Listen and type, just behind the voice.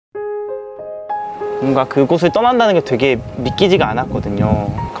뭔가 그곳을 떠난다는 게 되게 믿기지가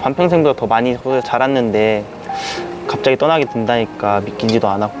않았거든요. 반평생보다 더 많이 자랐는데 갑자기 떠나게 된다니까 믿기지도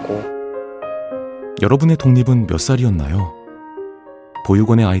않았고. 여러분의 독립은 몇 살이었나요?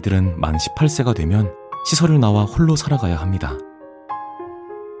 보육원의 아이들은 만 18세가 되면 시설을 나와 홀로 살아가야 합니다.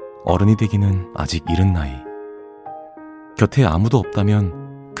 어른이 되기는 아직 이른 나이. 곁에 아무도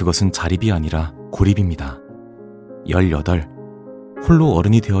없다면 그것은 자립이 아니라 고립입니다. 18, 홀로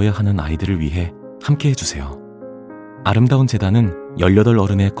어른이 되어야 하는 아이들을 위해 함께 해주세요. 아름다운 재단은 18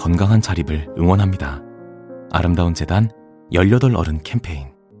 어른의 건강한 자립을 응원합니다. 아름다운 재단 18 어른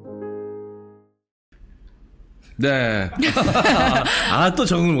캠페인. 네. 또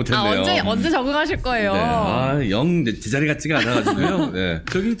적응을 못했네요. 언제 적응하실 거예요? 네. 영 제자리 같지가 않아가지고요. 네.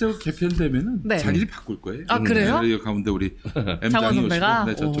 저기 개편되면은 네. 자리를 바꿀 거예요. 그래요? 여기 가운데 우리 M장이 오시고,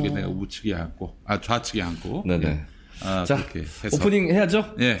 네, 저쪽에 내가 우측에 앉고, 좌측에 앉고. 네네. 자, 오프닝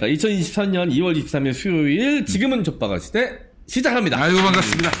해야죠? 네. 자, 2023년 2월 23일 수요일, 지금은 족바가 시대 시작합니다. 아이고,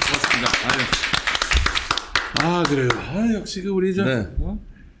 반갑습니다. 고맙습니다. 그래요. 역시 우리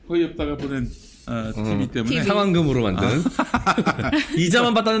거의 없다가 보낸 TV 때문에 상황금으로 만든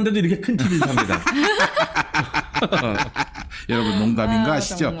이자만 받았는데도 이렇게 큰 TV를 삽니다. 여러분 농담인가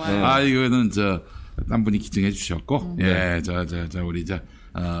아시죠? 정말. 이거는 딴 분이 기증해 주셨고, 우리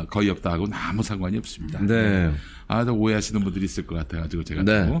거의 없다 하고는 아무 상관이 없습니다. 네. 오해하시는 분들이 있을 것 같아가지고 제가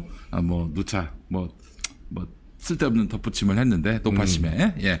네. 누차 쓸데없는 덧붙임을 했는데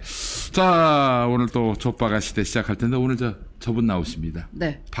높아심에. 자, 오늘 또 족바가 시대 시작할 텐데 오늘 저분 나오십니다.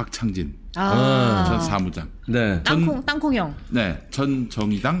 네. 박창진 전 사무장. 네. 땅콩형. 네, 전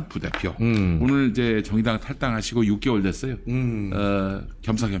정의당 부대표. 오늘 이제 정의당 탈당하시고 6개월 됐어요.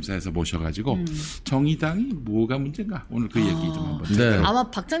 겸사겸사해서 모셔가지고 정의당이 뭐가 문제인가? 오늘 그 얘기 좀 한번. 네. 아마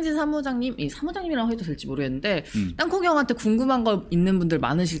박창진 사무장님, 사무장님이라고 해도 될지 모르겠는데 땅콩형한테 궁금한 거 있는 분들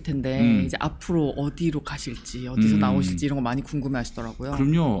많으실 텐데 이제 앞으로 어디로 가실지, 어디서 나오실지 이런 거 많이 궁금해하시더라고요.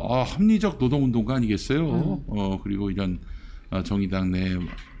 그럼요. 합리적 노동운동가 아니겠어요? 그리고 이런 정의당 내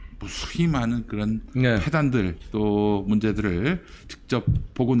무수히 많은 그런 폐단들 또 문제들을 직접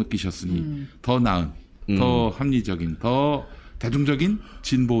보고 느끼셨으니 더 나은, 더 합리적인, 더 대중적인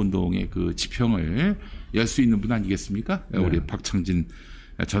진보운동의 그 지평을 열 수 있는 분 아니겠습니까? 네. 우리 박창진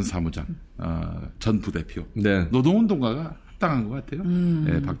전 사무장, 전 부대표. 네. 노동운동가가 합당한 것 같아요.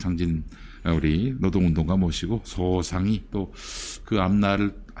 네, 박창진 우리 노동운동가 모시고 소상히 또 그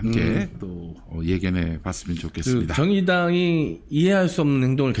앞날을 함께 또 예견해 봤으면 좋겠습니다. 정의당이 이해할 수 없는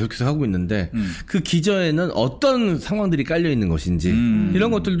행동을 계속해서 하고 있는데 그 기저에는 어떤 상황들이 깔려 있는 것인지 이런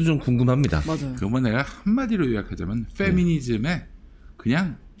것들도 좀 궁금합니다. 맞아요. 그러면 내가 한마디로 요약하자면 페미니즘에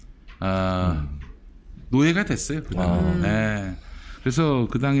그냥 노예가 됐어요. 그 당은. 네. 그래서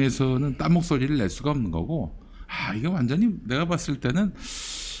그 당에서는 딴 목소리를 낼 수가 없는 거고 이게 완전히 내가 봤을 때는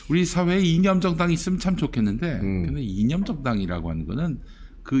우리 사회에 이념 정당이 있으면 참 좋겠는데 근데 이념 정당이라고 하는 거는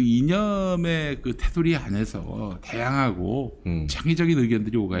그 이념의 그 테두리 안에서 다양하고 창의적인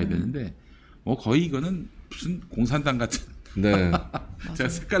의견들이 오가야 되는데 거의 이거는 무슨 공산당 같은 네. 제가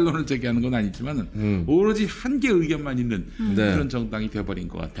색깔론을 제기하는 건 아니지만 오로지 한 개 의견만 있는 그런 정당이 되어버린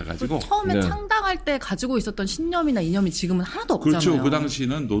것 같아가지고 처음에 창당할 때 가지고 있었던 신념이나 이념이 지금은 하나도 없잖아요. 그렇죠. 그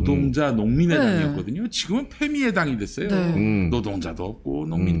당시는 노동자 농민의 당이었거든요. 지금은 페미의 당이 됐어요. 노동자도 없고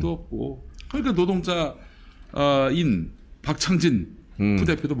농민도 없고 그러니까 노동자인 박창진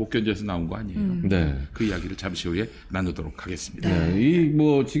부대표도 못 견뎌서 나온 거 아니에요. 네. 그 이야기를 잠시 후에 나누도록 하겠습니다. 네.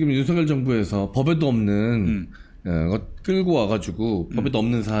 지금 윤석열 정부에서 법에도 없는 끌고 와가지고 법에도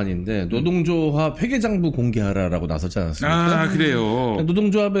없는 사안인데 노동조합 회계장부 공개하라라고 나서지 않았습니까? 그래요.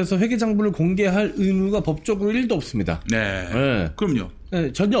 노동조합에서 회계장부를 공개할 의무가 법적으로 1도 없습니다. 네. 그럼요.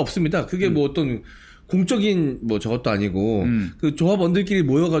 네, 전혀 없습니다. 그게 어떤 공적인 저것도 아니고 그 조합원들끼리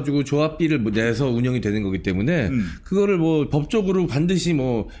모여가지고 조합비를 내서 운영이 되는 거기 때문에 그거를 법적으로 반드시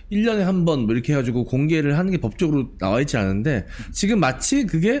 1년에 한 번 이렇게 해가지고 공개를 하는 게 법적으로 나와 있지 않은데 지금 마치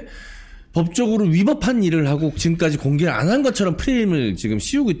그게 법적으로 위법한 일을 하고 지금까지 공개를 안 한 것처럼 프레임을 지금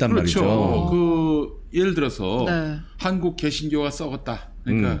씌우고 있단 그렇죠. 말이죠. 예를 들어서 한국 개신교가 썩었다.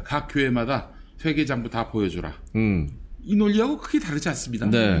 그러니까 각 교회마다 회계장부 다 보여줘라. 이 논리하고 크게 다르지 않습니다.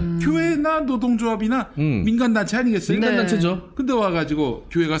 네. 교회나 노동조합이나 민간단체 아니겠어요? 민간단체죠. 근데 와가지고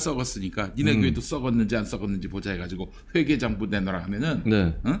교회가 썩었으니까 니네 교회도 썩었는지 안 썩었는지 보자 해가지고 회계장부 내놔라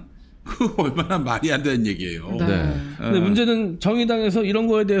하면은 그 얼마나 말이 안 되는 얘기예요. 네. 근데 문제는 정의당에서 이런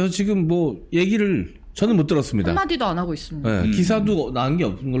거에 대해서 지금 얘기를 저는 못 들었습니다. 한마디도 안 하고 있습니다. 네, 기사도 나온 게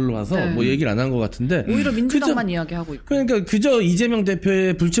없는 걸로 봐서 네. 뭐 얘기를 안 한 것 같은데. 오히려 민주당만 이야기하고 있고. 그러니까 그저 이재명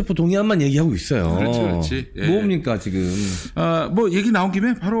대표의 불체포 동의안만 얘기하고 있어요. 그렇지. 예. 뭡니까 지금? 뭐 얘기 나온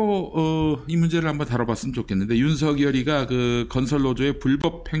김에 바로 이 문제를 한번 다뤄봤으면 좋겠는데 윤석열이가 그 건설노조의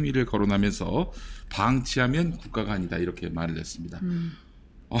불법 행위를 거론하면서 방치하면 국가가 아니다 이렇게 말을 했습니다.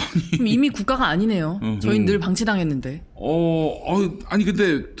 그럼 이미 국가가 아니네요. 저희는 늘 방치당했는데. 아니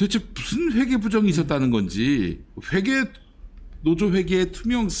근데 도대체 무슨 회계 부정이 있었다는 건지 노조 회계의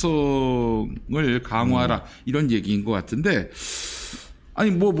투명성을 강화하라 이런 얘기인 것 같은데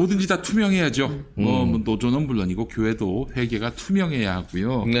아니 뭐 뭐든지 다 투명해야죠. 뭐 노조는 물론이고 교회도 회계가 투명해야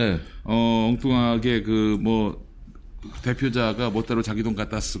하고요. 네. 엉뚱하게 그 뭐 대표자가 멋대로 자기 돈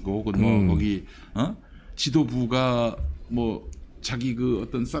갖다 쓰고 뭐 거기 지도부가 뭐 자기 그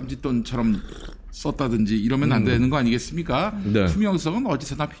어떤 쌈짓돈처럼 썼다든지 이러면 안 되는 거 아니겠습니까? 네. 투명성은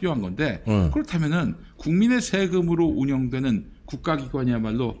어디서나 필요한 건데 그렇다면은 국민의 세금으로 운영되는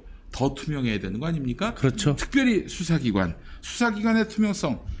국가기관이야말로 더 투명해야 되는 거 아닙니까? 그렇죠. 특별히 수사기관의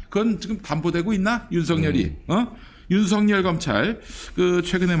투명성 그건 지금 담보되고 있나? 윤석열이 윤석열 검찰 그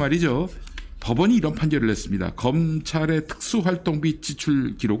최근에 말이죠. 법원이 이런 판결을 냈습니다. 검찰의 특수활동비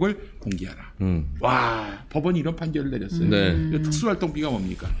지출 기록을 공개하라. 와, 법원이 이런 판결을 내렸어요. 네. 특수활동비가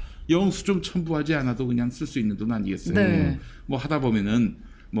뭡니까? 영수증 첨부하지 않아도 그냥 쓸 수 있는 돈 아니겠어요? 네. 뭐 하다 보면은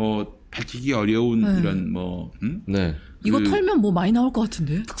뭐 밝히기 어려운 이런 뭐 네. 이거 털면 뭐 많이 나올 것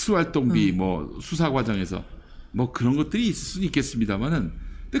같은데. 특수활동비 뭐 수사 과정에서 뭐 그런 것들이 있을 수는 있겠습니다만은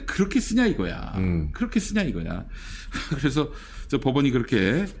근데 그렇게 쓰냐 이거야. 그렇게 쓰냐 이거야. 그래서 저 법원이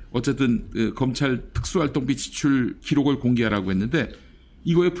그렇게 어쨌든 검찰 특수활동비 지출 기록을 공개하라고 했는데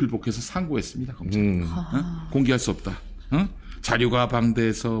이거에 불복해서 상고했습니다. 검찰. 공개할 수 없다. 자료가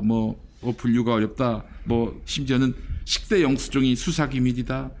방대해서 뭐 분류가 어렵다. 뭐 심지어는 식대 영수증이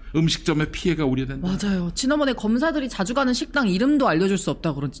수사기밀이다. 음식점에 피해가 우려된다. 맞아요. 지난번에 검사들이 자주 가는 식당 이름도 알려줄 수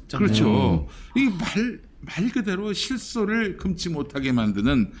없다 그런 진짜. 그렇죠. 이 말 그대로 실소를 금치 못하게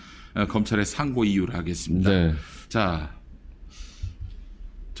만드는 검찰의 상고 이유를 하겠습니다. 네. 자,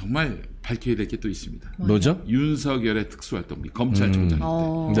 정말 밝혀야 될 게 또 있습니다. 뭐죠? 윤석열의 특수활동비 검찰총장인데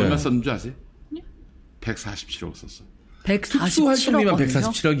네. 얼마 썼는 줄 아세요? 147억 썼어. 147억이면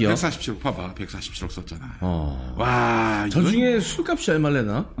 147억이요? 147억 봐봐. 147억 썼잖아. 와, 저 중에 술값이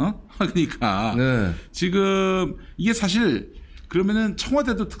얼마래나? 그러니까 네. 지금 이게 사실 그러면은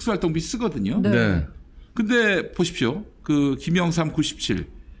청와대도 특수활동비 쓰거든요. 네. 근데 보십시오. 그 김영삼 97,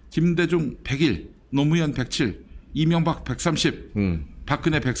 김대중 101, 노무현 107, 이명박 130,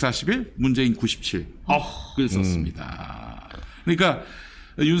 박근혜 141, 문재인 97. 을 썼습니다. 그러니까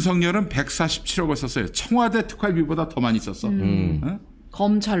윤석열은 147억을 썼어요. 청와대 특활비보다 더 많이 썼어.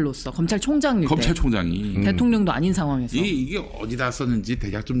 검찰로서 검찰총장일 때. 검찰총장이. 대통령도 아닌 상황에서. 이게 어디다 썼는지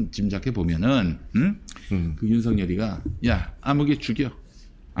대략 좀 짐작해 보면은 그 윤석열이가 야 아무개 죽여.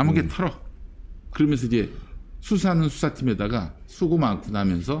 아무개 털어. 그러면서 이제 수사하는 수사팀에다가 수고 많고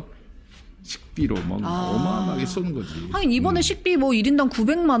나면서 식비로 뭐 어마어마하게 쏘는 거지. 하긴 이번에 식비 뭐 1인당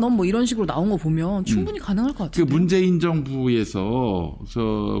 900만 원 뭐 이런 식으로 나온 거 보면 충분히 가능할 것 같아요. 그 문재인 정부에서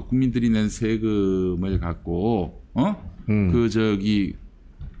국민들이 낸 세금을 갖고 그 저기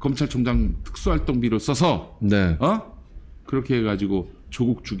검찰총장 특수활동비로 써서 네. 그렇게 해가지고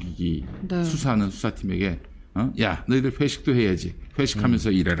조국 죽이기 네. 수사하는 수사팀에게 야 너희들 회식도 해야지.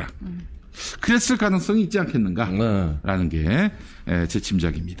 회식하면서 일해라. 그랬을 가능성이 있지 않겠는가라는 게 제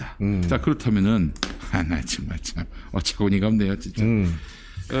짐작입니다. 자 그렇다면은 나 정말 참 어처구니가 없네요, 진짜.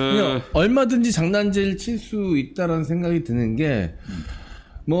 그냥 얼마든지 장난질 칠 수 있다라는 생각이 드는 게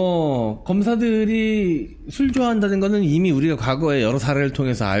뭐 검사들이 술 좋아한다는 거는 이미 우리가 과거에 여러 사례를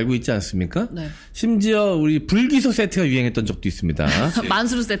통해서 알고 있지 않습니까? 네. 심지어 우리 불기소 세트가 유행했던 적도 있습니다.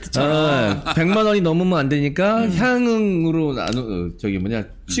 만수르 세트처럼. 100만 원이 넘으면 안 되니까 향응으로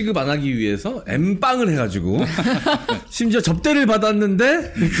취급 안 하기 위해서 엠빵을 해가지고 심지어 접대를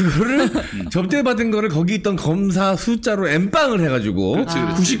받았는데 그거를 접대 받은 거를 거기 있던 검사 숫자로 엠빵을 해가지고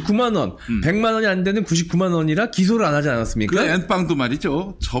 99만 원, 100만 원이 안 되는 99만 원이라 기소를 안 하지 않았습니까? 그 엠빵도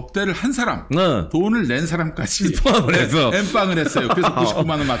말이죠. 접대를 한 사람, 돈을 낸 사람까지 포함을 해서 엠빵을 했어요. 그래서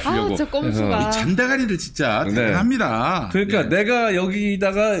 99만 원 맞추려고. 진짜 꼼수가. 이 잔대가리를 진짜 대단합니다. 그러니까 내가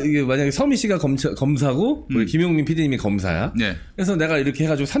여기다가 이게 만약에 서미 씨가 검사고 우리 김용민 PD님이 검사야. 네. 그래서 내가 이렇게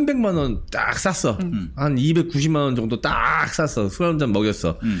해가지고 300만 원 딱 쌌어. 한 290만 원 정도 딱 쌌어. 술 한 잔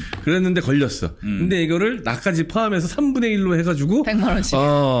먹였어. 그랬는데 걸렸어. 근데 이거를 나까지 포함해서 3분의 1로 해가지고 100만 원씩.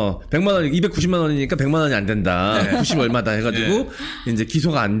 100만 원, 290만 원이니까 100만 원이 안 된다. 90 얼마다 해가지고 이제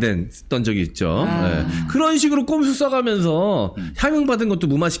기소가 안 됐던 적이 있죠. 네. 그런 식으로 꼼수 써가면서 향응받은 것도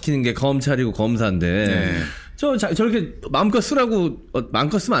무마시키는 게 검찰이고 검사인데 저렇게 마음껏 쓰라고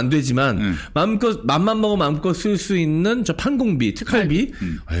마음껏 쓰면 안 되지만 마음껏 맘만 먹으면 마음껏 쓸 수 있는 저 판공비, 특활비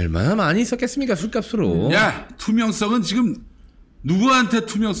얼마나 많이 썼겠습니까 술값으로. 야, 투명성은 지금 누구한테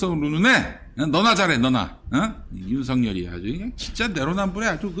투명성을 누르네? 너나 잘해, 너나. 윤석열이 아주 그냥 진짜 내로남불에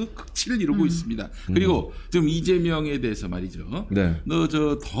아주 그 극치를 이루고 있습니다. 그리고 지금 이재명에 대해서 말이죠. 네. 너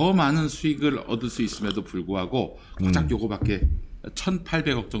더 많은 수익을 얻을 수 있음에도 불구하고 고작 요거밖에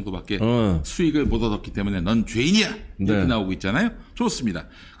 1,800억 정도밖에 수익을 못 얻었기 때문에 넌 죄인이야. 이렇게 네. 나오고 있잖아요. 좋습니다.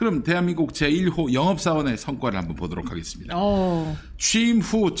 그럼 대한민국 제1호 영업사원의 성과를 한번 보도록 하겠습니다. 취임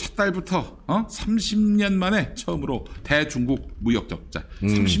후 첫 달부터 30년 만에 처음으로 대중국 무역 적자.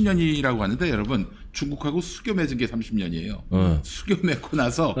 30년이라고 하는데 여러분 중국하고 수교 맺은 게 30년이에요. 수교 맺고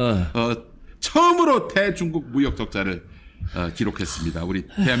나서 처음으로 대중국 무역 적자를 기록했습니다. 우리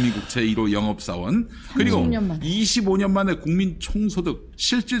대한민국 제1호 영업사원. 그리고 25년 만에 국민 총소득,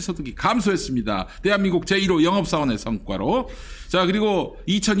 실질소득이 감소했습니다. 대한민국 제1호 영업사원의 성과로. 자, 그리고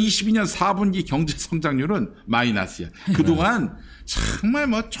 2022년 4분기 경제성장률은 마이너스야. 그동안 정말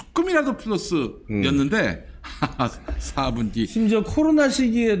뭐 조금이라도 플러스였는데 4분기. 심지어 코로나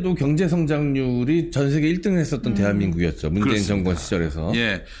시기에도 경제 성장률이 전 세계 1등을 했었던 대한민국이었죠. 문재인 그렇습니다. 정권 시절에서.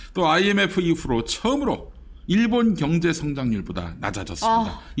 예. 또 IMF 이후로 처음으로 일본 경제 성장률보다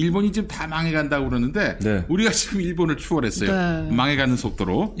낮아졌습니다. 일본이 지금 다 망해간다고 그러는데 네. 우리가 지금 일본을 추월했어요. 네. 망해가는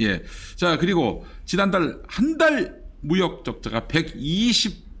속도로. 예. 자, 그리고 지난달 한 달 무역 적자가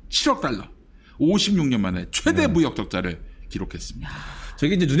 127억 달러. 56년 만에 최대 무역 적자를 기록했습니다.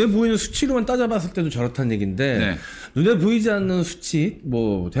 저게 이제 눈에 보이는 수치로만 따져봤을 때도 저렇다는 얘기인데 네. 눈에 보이지 않는 수치,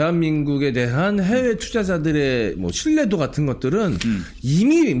 뭐 대한민국에 대한 해외 투자자들의 뭐 신뢰도 같은 것들은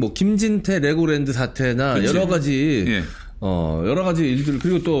이미 뭐 김진태 레고랜드 사태나 그치? 여러 가지 예. 여러 가지 일들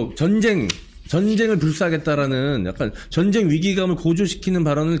그리고 또 전쟁을 불사하겠다라는 약간 전쟁 위기감을 고조시키는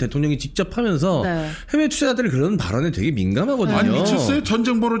발언을 대통령이 직접 하면서 네. 해외 투자자들이 그런 발언에 되게 민감하거든요. 아니 미쳤어요?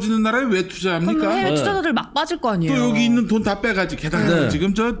 전쟁 벌어지는 나라에 왜 투자합니까? 그럼 해외 투자자들 막 빠질 거 아니에요. 또 여기 있는 돈 다 빼가지고 게다가 네.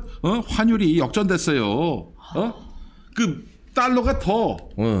 지금 환율이 역전됐어요. 그 달러가 더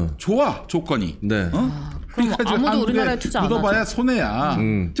좋아 조건이. 네. 그럼 그러니까 아무도 한국에 우리나라에 투자 안 묻어봐야 하죠. 손해야.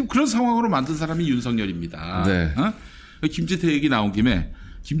 지금 그런 상황으로 만든 사람이 윤석열입니다. 네. 김진태 얘기 나온 김에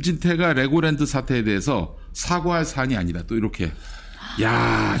김진태가 레고랜드 사태에 대해서 사과할 사안이 아니라 또 이렇게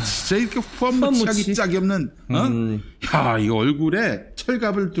야 진짜 이렇게 후한무치하기 짝이 없는 야 이거 얼굴에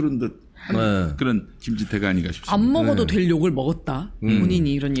철갑을 두른 듯 하는 그런 김진태가 아닌가 싶습니다. 안 먹어도 될 욕을 먹었다.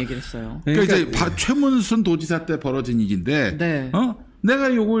 본인이 이런 얘기를 했어요. 그러니까 이제 최문순 도지사 때 벌어진 일인데 네.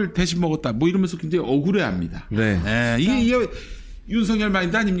 내가 욕을 대신 먹었다 뭐 이러면서 굉장히 억울해합니다. 네. 이게 윤석열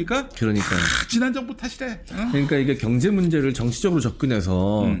마인드 아닙니까? 그러니까요. 지난 정부 탓이래. 그러니까 이게 경제 문제를 정치적으로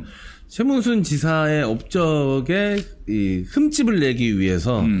접근해서 최문순 지사의 업적에 이 흠집을 내기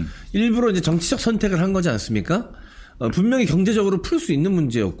위해서 일부러 이제 정치적 선택을 한 거지 않습니까? 분명히 경제적으로 풀 수 있는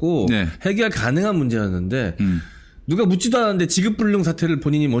문제였고 네. 해결 가능한 문제였는데 누가 묻지도 않았는데 지급불능 사태를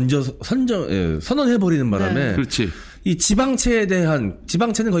본인이 먼저 선언해버리는 바람에 네. 그렇지. 이 지방채는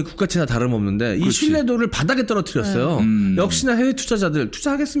거의 국가채나 다름없는데 이 신뢰도를 바닥에 떨어뜨렸어요. 역시나 해외 투자자들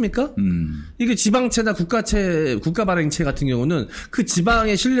투자하겠습니까? 이게 지방채나 국가 발행채 같은 경우는 그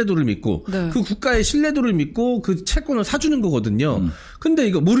지방의 신뢰도를 믿고 네. 그 국가의 신뢰도를 믿고 그 채권을 사주는 거거든요. 근데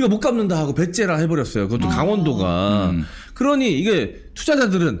이거 우리가 못 갚는다 하고 배째라 해버렸어요. 그것도 강원도가. 그러니 이게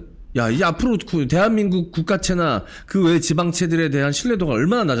투자자들은 야, 이제 앞으로 대한민국 국가채나 그 외 지방채들에 대한 신뢰도가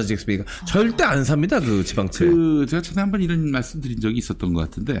얼마나 낮아지겠습니까? 절대 안 삽니다, 그 지방채. 제가 전에 한번 이런 말씀 드린 적이 있었던 것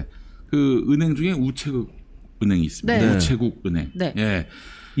같은데, 그 은행 중에 우체국 은행이 있습니다. 네. 우체국 은행. 네. 예.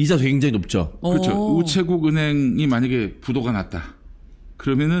 이자도 굉장히 높죠. 그렇죠. 우체국 은행이 만약에 부도가 났다.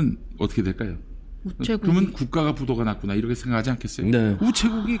 그러면은 어떻게 될까요? 그러면 국가가 부도가 났구나. 이렇게 생각하지 않겠어요? 네.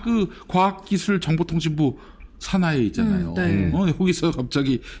 우체국이 그 과학기술정보통신부 산하에 있잖아요. 네. 거기서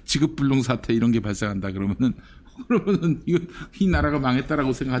갑자기 지급불능 사태 이런 게 발생한다 그러면은 이거 이 나라가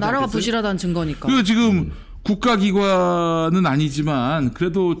망했다라고 생각하지 나라가 않겠어요? 부실하다는 증거니까. 그 지금 국가기관은 아니지만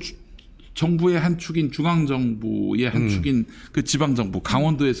그래도 정부의 한 축인 중앙정부의 한 축인 그 지방정부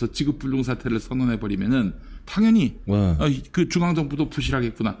강원도에서 지급불능 사태를 선언해버리면은 당연히 그 중앙정부도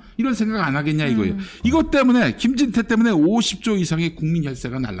부실하겠구나 이런 생각 안 하겠냐 이거예요. 이것 때문에 김진태 때문에 50조 이상의 국민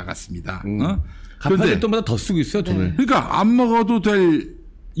혈세가 날아갔습니다. 갚아야 될 돈보다 더 쓰고 있어요, 돈을. 그러니까 안 먹어도 될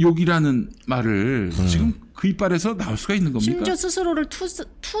욕이라는 말을 지금 그 이빨에서 나올 수가 있는 겁니까? 심지어 스스로를 투사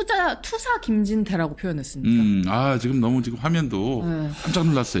김진태라고 표현했습니다. 지금 너무 지금 화면도 깜짝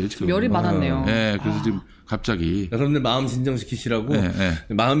놀랐어요. 지금 열이 많았네요. 네, 그래서 지금 갑자기 여러분들 마음 진정시키시라고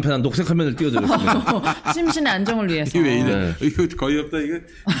마음 편한 녹색 화면을 띄워드렸습니다. 심신의 안정을 위해서. 왜 이래? 이거 거의 없다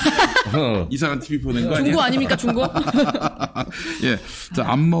이거. 이상한 TV 보낸 거 아니야? 중고 아닙니까 중고? 예,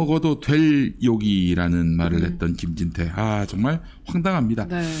 자, 안 먹어도 될 욕이라는 말을 했던 김진태. 정말 황당합니다.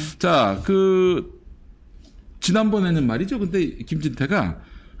 네. 자, 지난번에는 말이죠. 근데 김진태가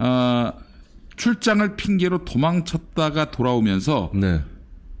출장을 핑계로 도망쳤다가 돌아오면서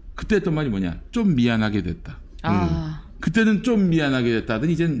그때 했던 말이 뭐냐? 좀 미안하게 됐다. 그때는 좀 미안하게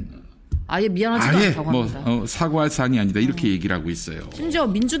됐다더니 이젠 아예 미안하지도 않다고 합니다. 사과할 사안이 아니다. 이렇게 얘기를 하고 있어요. 심지어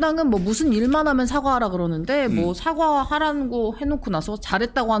민주당은 뭐 무슨 일만 하면 사과하라 그러는데 뭐 사과하라는 거 해놓고 나서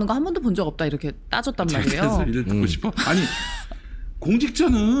잘했다고 하는 거 한 번도 본 적 없다 이렇게 따졌단 말이에요. 소리를 듣고 싶어? 아니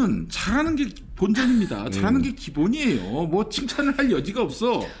공직자는 잘하는 게 본전입니다. 잘하는 게 기본이에요. 뭐 칭찬을 할 여지가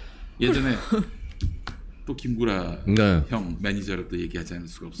없어. 예전에 또 김구라 형 매니저로 또 얘기하지 않을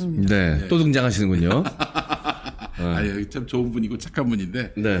수가 없습니다. 네. 또 등장하시는군요. 아유, 참 좋은 분이고 착한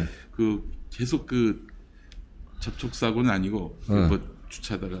분인데 계속 접촉 사고는 아니고 뭐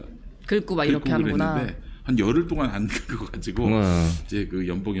주차하다가 긁고 막 이렇게 하는구나. 한 열흘 동안 안 긁고 가지고 이제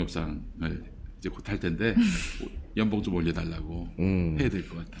연봉 협상을 이제 곧 할 텐데 연봉 좀 올려달라고 해야 될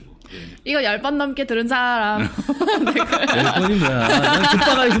것 같다고. 이거 10번 넘게 들은 사람. 10번이 뭐야? 난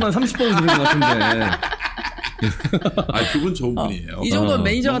급박하게만 30번 들은 것 같은데. 그분 좋은 분이에요. 이 정도면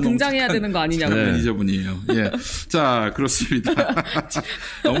매니저가 등장해야 되는 거 아니냐고. 매니저분이에요. 예. 자, 그렇습니다.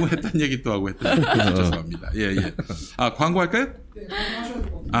 너무 했던 얘기 또 하고 했던 죄송합니다. 예. 광고할까요? 네.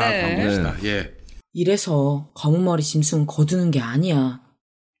 광고합시다. 예. 이래서 검은머리 짐승 거두는 게 아니야.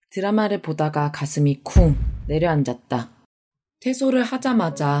 드라마를 보다가 가슴이 쿵 내려앉았다. 퇴소를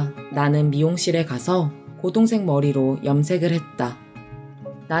하자마자 나는 미용실에 가서 고동색 머리로 염색을 했다.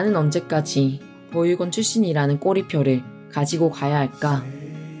 나는 언제까지 보육원 출신이라는 꼬리표를 가지고 가야 할까?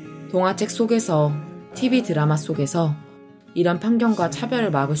 동화책 속에서, TV 드라마 속에서 이런 편견과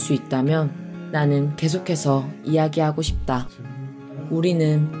차별을 막을 수 있다면 나는 계속해서 이야기하고 싶다.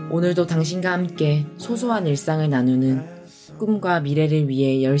 우리는 오늘도 당신과 함께 소소한 일상을 나누는 꿈과 미래를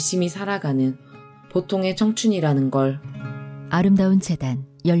위해 열심히 살아가는 보통의 청춘이라는 걸. 아름다운 재단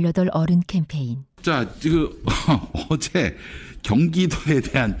 18 어른 캠페인. 자, 지금 어제 경기도에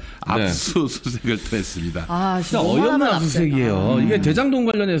대한 압수수색을 토했습니다. 진짜 어이없는 압수수색이에요. 이게 대장동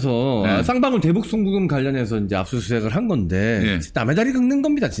관련해서 쌍방울 대북송금 관련해서 이제 압수수색을 한 건데 남의 다리 긁는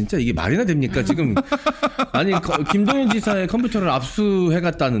겁니다. 진짜 이게 말이나 됩니까? 지금 아니 김동연 지사의 컴퓨터를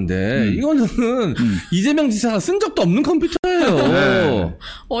압수해갔다는데 이거는 이재명 지사가 쓴 적도 없는 컴퓨터예요.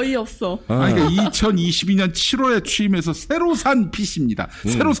 어이없어. 그러니까 2022년 7월에 취임해서 새로 산 PC입니다.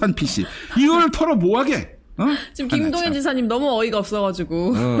 새로 산 PC. 이걸 털어 뭐하게? 지금 김동연 지사님 너무 어이가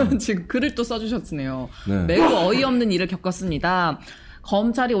없어가지고 지금 글을 또 써주셨네요. 매우 어이없는 일을 겪었습니다.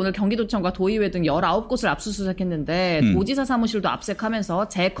 검찰이 오늘 경기도청과 도의회 등 19곳을 압수수색했는데 도지사 사무실도 압색하면서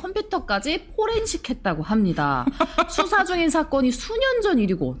제 컴퓨터까지 포렌식했다고 합니다. 수사 중인 사건이 수년 전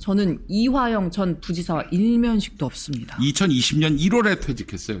일이고 저는 이화영 전 부지사와 일면식도 없습니다. 2020년 1월에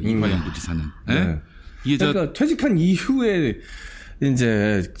퇴직했어요. 이화영 부지사는. 이게 그러니까 퇴직한 이후에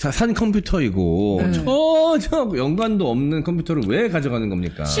이제 산 컴퓨터이고 전혀 연관도 없는 컴퓨터를 왜 가져가는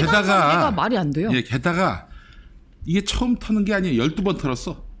겁니까? 시간 관계가 말이 안 돼요. 게다가 이게 처음 터는 게 아니에요. 12번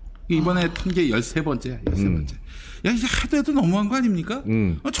털었어. 이번에 턴 게 13번째야. 13번째. 야, 이게 하도 해도 너무한 거 아닙니까?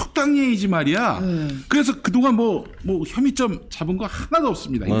 적당히 해야지 말이야. 그래서 그동안 뭐 혐의점 잡은 거 하나도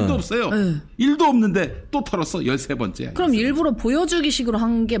없습니다. 1도 없어요. 1도 없는데 또 털었어. 13번째야. 그럼 일부러 보여주기 식으로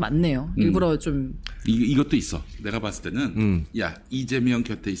한 게 맞네요. 일부러 좀. 이것도 있어. 내가 봤을 때는 야, 이재명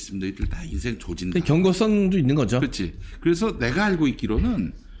곁에 있으면 너희들 다 인생 조진다. 경고성도 있는 거죠. 그렇지. 그래서 내가 알고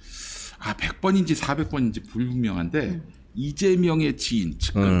있기로는 100번인지 400번인지 불분명한데 이재명의 지인,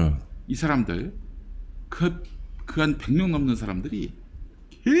 측근 이 사람들 그 한 100명 넘는 사람들이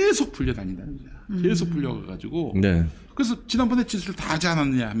계속 풀려다닌다는 거야. 계속 풀려가가지고. 그래서 지난번에 진술을 다 하지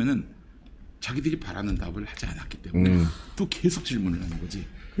않았느냐 하면은 자기들이 바라는 답을 하지 않았기 때문에 또 계속 질문을 하는 거지.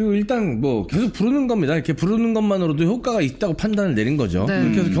 그리고 일단 뭐 계속 부르는 겁니다. 이렇게 부르는 것만으로도 효과가 있다고 판단을 내린 거죠.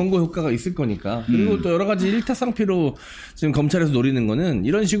 그렇게 해서 경고 효과가 있을 거니까. 그리고 또 여러 가지 일타쌍피로 지금 검찰에서 노리는 거는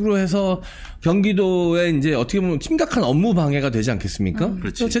이런 식으로 해서 경기도에 이제 어떻게 보면 심각한 업무 방해가 되지 않겠습니까?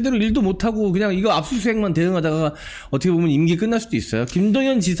 그래서 제대로 일도 못하고 그냥 이거 압수수색만 대응하다가 어떻게 보면 임기 끝날 수도 있어요.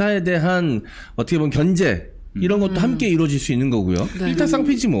 김동연 지사에 대한 어떻게 보면 견제 이런 것도 함께 이루어질 수 있는 거고요.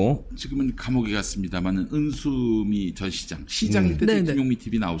 일타쌍피지 뭐. 지금은 감옥에 갔습니다만은 은수미 전 시장일 때 김용미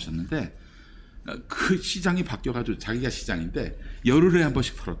TV 나오셨는데 그 시장이 바뀌어가지고 자기가 시장인데 열흘에 한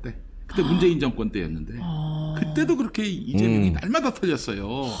번씩 털었대. 그때 문재인 정권 때였는데 그때도 그렇게 이재명이 날마다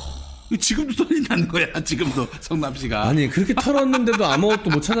털렸어요. 지금도 털린다는 거야. 지금도 성남시가. 아니 그렇게 털었는데도 아무것도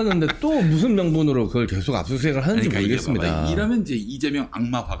못 찾았는데 또 무슨 명분으로 그걸 계속 압수수색을 하는지 모르겠습니다. 이러면 이제 이재명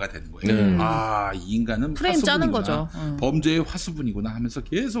악마화가 되는 거예요. 이 인간은 프레임 짜는 거죠. 범죄의 화수분이구나 하면서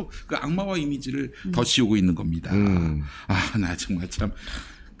계속 그 악마화 이미지를 더 씌우고 있는 겁니다. 나 정말 참.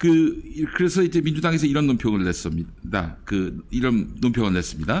 그래서 이제 민주당에서 이런 논평을 냈습니다. 이런 논평을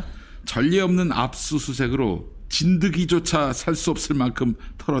냈습니다. 전례 없는 압수수색으로 진드기조차 살 수 없을 만큼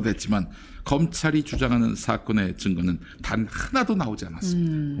털어댔지만 검찰이 주장하는 사건의 증거는 단 하나도 나오지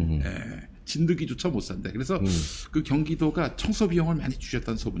않았습니다. 진드기조차 못 산대. 그래서 그 경기도가 청소 비용을 많이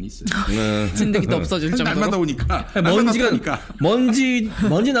주셨다는 소문이 있어요. 진드기도 없어질 정도로. 날마다 오니까.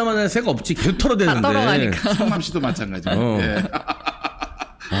 먼지 남아날 새가 없지. 계속 털어대는데. 떨어가니까. 성남시도 마찬가지고.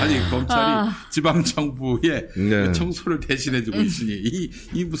 아니 검찰이 지방정부에 청소를 대신해주고 있으니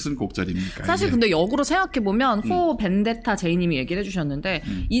이 무슨 곡절입니까? 사실 이게. 근데 역으로 생각해보면 포 벤데타 제이님이 얘기를 해주셨는데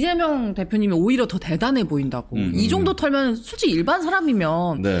이재명 대표님이 오히려 더 대단해 보인다고. 이 정도 털면 솔직히 일반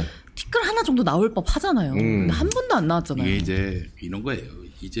사람이면 티끌 하나 정도 나올 법 하잖아요. 근데 한 번도 안 나왔잖아요. 이게 이제 이런 거예요.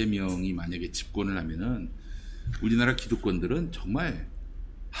 이재명이 만약에 집권을 하면은 우리나라 기득권들은 정말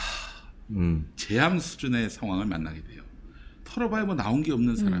재앙 수준의 상황을 만나게 돼요. 털어봐야 뭐 나온 게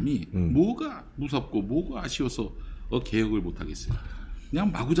없는 사람이 뭐가 무섭고 뭐가 아쉬워서 개혁을 못 하겠어요.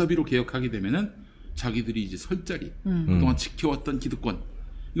 그냥 마구잡이로 개혁하게 되면은 자기들이 이제 설 자리, 그동안 지켜왔던 기득권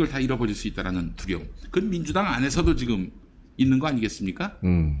이걸 다 잃어버릴 수 있다라는 두려움. 그건 민주당 안에서도 지금 있는 거 아니겠습니까?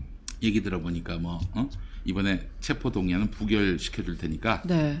 얘기 들어보니까 이번에 체포동의안은 부결시켜줄 테니까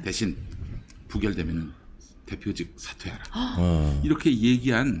대신 부결되면은 대표직 사퇴하라. 이렇게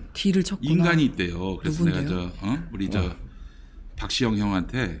얘기한 뒤를 쳤구나. 인간이 있대요. 그래서 누군데요? 내가 우리 박시영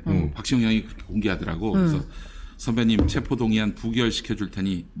형한테 박시영 형이 그렇게 공개하더라고. 그래서 선배님 체포동의안 부결시켜줄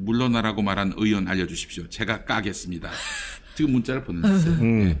테니 물러나라고 말한 의원 알려주십시오. 제가 까겠습니다. 지금 문자를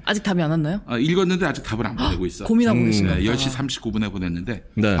보냈어요. 아직 답이 안 왔나요? 읽었는데 아직 답을 안 보내고 있어. 고민하고 계시네요. 10시 39분에 보냈는데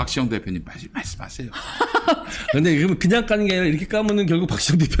박시영 대표님 말씀하세요. 근데 그냥 까는 게 아니라 이렇게 까면은 결국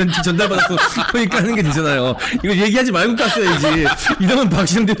박시영 대표한테 전달받아서 거의 까는 게 되잖아요. 이거 얘기하지 말고 깠어야지. 이러면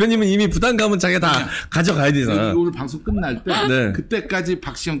박시영 대표님은 이미 부담감은 자기가 다 가져가야 되잖아. 오늘 방송 끝날 때 그때까지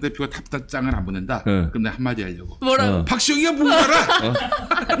박시영 대표가 답장을 안 보낸다. 그럼 내가 한마디 하려고. 뭐라고? 박시영이가 뭘 알아?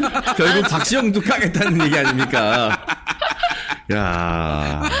 결국 박시영도 까겠다는 얘기 아닙니까?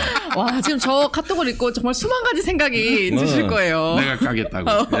 야. 와, 지금 저 카톡을 읽고 정말 수만 가지 생각이 드실 거예요. 내가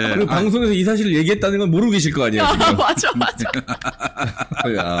까겠다고. 그리고 방송에서 이 사실을 얘기했다는 건 모르고 계실 거 아니에요. 지금. 맞아.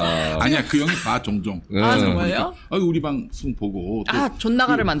 아니야, 그 형이 봐, 종종. 정말요? 우리 방송 보고.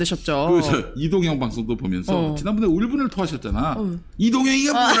 존나가를 만드셨죠. 그래서 이동형 방송도 보면서 지난번에 울분을 토하셨잖아.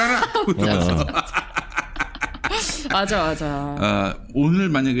 이동형이가 뭘 알아? 맞아. 오늘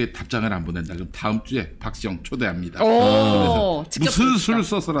만약에 답장을 안 보낸다 그럼 다음 주에 박시영 초대합니다. 무슨 수를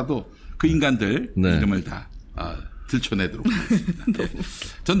써서라도 그 인간들 이름을 다 들춰내도록 하겠습니다.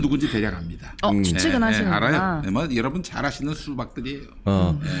 전 누군지 대략 압니다. 추측은 하시는구나. 알아요. 여러분 잘 아시는 수박들이에요.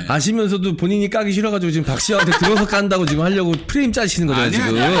 아시면서도 본인이 까기 싫어가지고 지금 박시영한테 들어서 깐다고 지금 하려고 프레임 짜시는 거잖아요,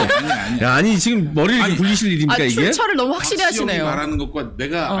 지금. 아니, 지금 머리를 굴리실 일입니까, 이게? 출처를 너무 확실히 하시네요. 박시영이 말하는 것과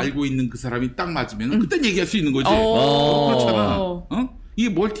내가 알고 있는 그 사람이 딱 맞으면 그땐 얘기할 수 있는 거지. 그렇잖아. 이게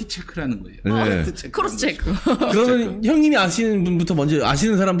멀티 체크라는 거예요. 네. 크로스 체크. 그러면 형님이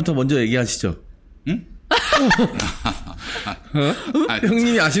아시는 사람부터 먼저 얘기하시죠. 응?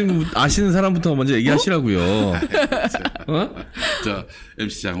 형님이 아시는 사람부터 먼저 얘기하시라고요. 저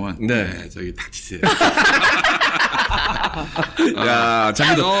MC 장원, 저기 닥치세요. 야,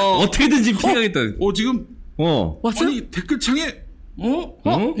 자기도 어떻게든지 피하겠다. 지금 왔어요? 아니 댓글창에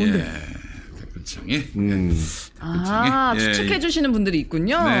뭔데? 댓글창에 추측해 주시는 분들이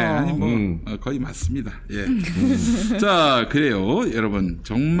있군요. 네, 아니 거의 맞습니다. 자, 그래요, 여러분.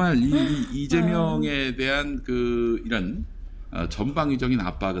 정말 이재명에 대한 이런 전방위적인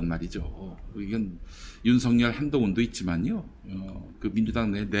압박은 말이죠. 이건 윤석열, 한동훈도 있지만요. 그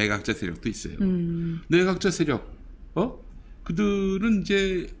민주당 내 내각자 세력도 있어요. 내각자 세력, 그들은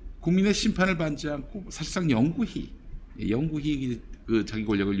이제 국민의 심판을 받지 않고 사실상 영구히 자기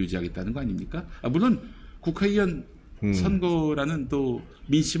권력을 유지하겠다는 거 아닙니까? 물론 국회의원 선거라는 또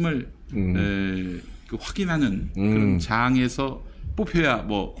민심을 확인하는 그런 장에서 뽑혀야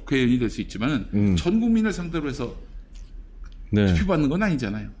국회의원이 될 수 있지만은 전 국민을 상대로 해서 투표받는 건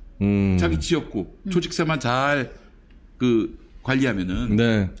아니잖아요. 자기 지역구 조직세만 잘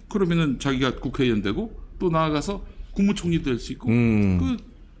관리하면은 그러면은 자기가 국회의원 되고 또 나아가서 국무총리도 될 수 있고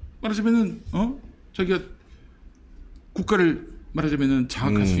말하자면은 자기가 국가를 말하자면은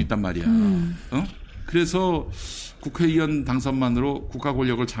장악할 수 있단 말이야. 그래서 국회의원 당선만으로 국가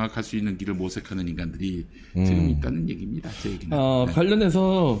권력을 장악할 수 있는 길을 모색하는 인간들이 지금 있다는 얘기입니다. 제 얘기는. 네.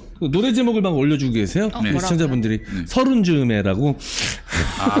 관련해서 그 노래 제목을 막 올려주고 계세요. 시청자분들이 서른 즈음에라고.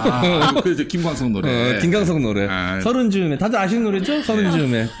 그래서 김광석 노래. 김광석 노래. 서른 즈음에. 다들 아시는 노래죠? 서른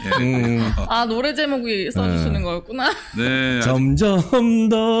즈음에. 노래 제목이 써주시는 거였구나. 네. 점점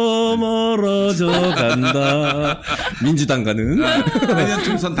더 멀어져 간다. 민주당과는. 내년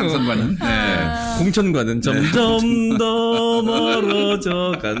총선 당선과는. 공천과는 점점 더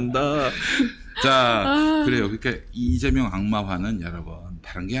멀어져 간다. 자, 그래요. 그러니까 이재명 악마화는 여러분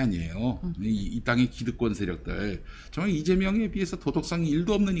다른 게 아니에요. 이 땅의 기득권 세력들, 정말 이재명에 비해서 도덕성이 1도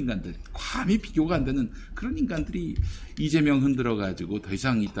없는 인간들, 감히 비교가 안 되는 그런 인간들이 이재명 흔들어가지고 더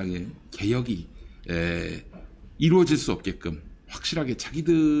이상 이 땅에 개혁이 이루어질 수 없게끔 확실하게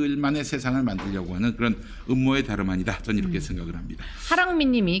자기들만의 세상을 만들려고 하는 그런 음모의 다름 아니다. 전 이렇게 생각을 합니다.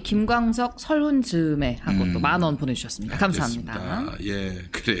 하랑미님이 김광석 설훈 즈음에 하고 또 10,000원 보내주셨습니다. 감사합니다. 그렇습니다. 예,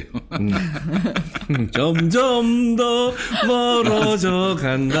 그래요. 점점 더 멀어져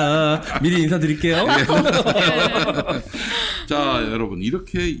간다. 미리 인사드릴게요. 자, 여러분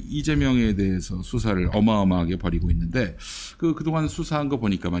이렇게 이재명에 대해서 수사를 어마어마하게 벌이고 있는데 그동안 수사한 거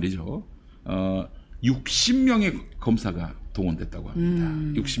보니까 말이죠. 60명의 검사가 동원됐다고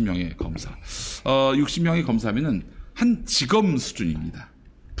합니다. 60명의 검사. 60명의 검사면은 한 지검 수준입니다.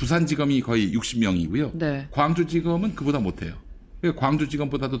 부산지검이 거의 60명이고요. 네. 광주지검은 그보다 못해요.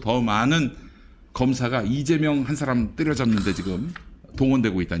 광주지검보다도 더 많은 검사가 이재명 한 사람 때려잡는데 지금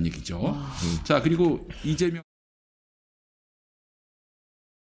동원되고 있다는 얘기죠. 자, 그리고 이재명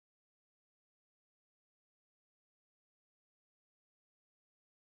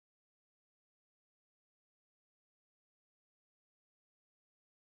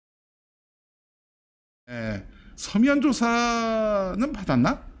서면 조사는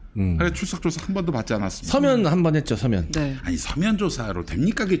받았나? 출석 조사 한 번도 받지 않았습니다. 서면 한 번 했죠, 서면. 네. 아니, 서면 조사로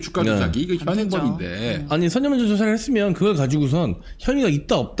됩니까? 그게 주가 조사기? 이거 현행범인데. 아니, 서면 조사를 했으면 그걸 가지고선 혐의가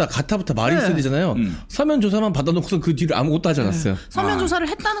있다, 없다, 같아부터 말이 있어야 되잖아요. 서면 조사만 받아놓고서 그 뒤를 아무것도 하지 않았어요. 서면 조사를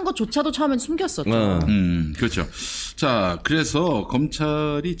했다는 것조차도 처음엔 숨겼었죠. 그렇죠. 자, 그래서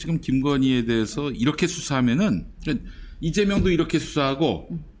검찰이 지금 김건희에 대해서 이렇게 수사하면은, 이재명도 이렇게 수사하고,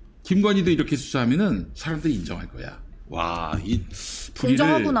 김건희도 이렇게 수사하면은 사람들이 인정할 거야. 와, 이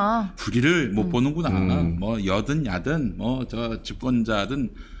불의를 못 보는구나. 뭐 여든 야든 뭐 저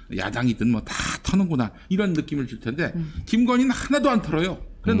집권자든 야당이든 뭐 다 터는구나. 이런 느낌을 줄 텐데 김건희는 하나도 안 털어요.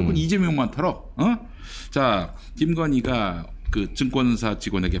 그래놓고 이재명만 털어. 자, 김건희가 그 증권사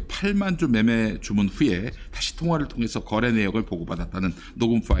직원에게 8만 주 매매 주문 후에 다시 통화를 통해서 거래 내역을 보고받았다는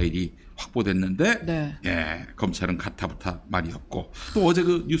녹음 파일이 확보됐는데, 네. 예, 검찰은 가타부타 말이 없고, 또 어제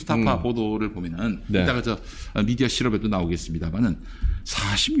그 뉴스타파 보도를 보면은, 이따가 저 미디어 실업에도 나오겠습니다만은,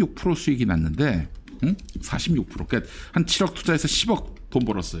 46% 수익이 났는데, 46%. 그러니까 한 7억 투자해서 10억 돈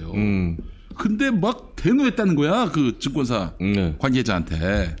벌었어요. 근데 막 대노했다는 거야, 그 증권사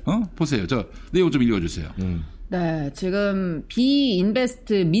관계자한테. 보세요. 저 내용 좀 읽어주세요. 네, 지금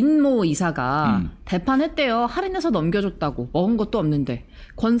비인베스트 민모 이사가 대판했대요. 할인해서 넘겨줬다고. 먹은 것도 없는데.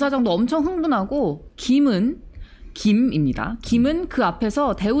 권 사장도 엄청 흥분하고 김입니다. 김은 그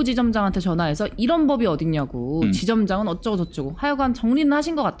앞에서 대우지점장한테 전화해서 이런 법이 어딨냐고. 지점장은 어쩌고 저쩌고. 하여간 정리는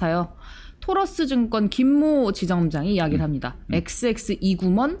하신 것 같아요. 토러스 증권 김모 지점장이 이야기를 합니다. XX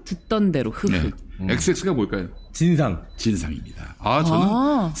이구먼 듣던 대로. 네. XX가 뭘까요? 진상입니다.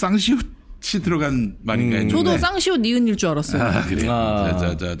 저는 쌍시옷 들어간 말인가 했는데. 저도 쌍시옷 니은일 줄 알았어요. 그래요.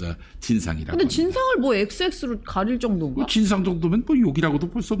 진상이라고. 근데 진상을 뭐 XX로 가릴 정도인가? 진상 정도면 뭐 욕이라고도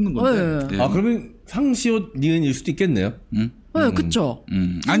볼 수 없는 건데. 네. 그러면 상시옷 니은일 수도 있겠네요. 네, 그쵸.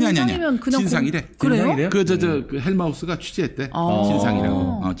 아니. 진상이래. 그래요? 그 헬마우스가 취재했대.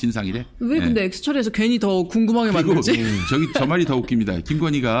 진상이라고. 진상이래. 왜 근데 X 처리해서 괜히 더 궁금하게 만들지? 저 말이 더 웃깁니다.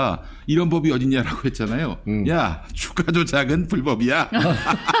 김건희가 이런 법이 어딨냐라고 했잖아요. 야, 주가 조작은 불법이야.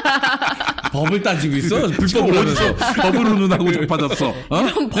 법을 따지고 있어? 불법을 하면서. 법으로 눈하고 자빠졌어.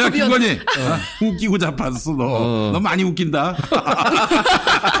 야, 김건희. 웃기고 자빠졌어, 너. 너 많이 웃긴다.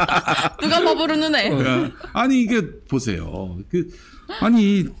 누가 법으로 눈해? 아니, 이게 보세요.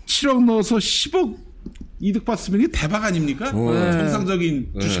 아니 7억 넣어서 10억 이득 봤으면 이게 대박 아닙니까?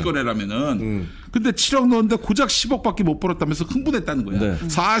 정상적인 주식 거래라면은. 근데 7억 넣었는데 고작 10억밖에 못 벌었다면서 흥분했다는 거야.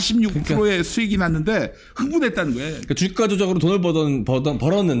 46%의 수익이 났는데 흥분했다는 거야. 그러니까 주가 조작으로 돈을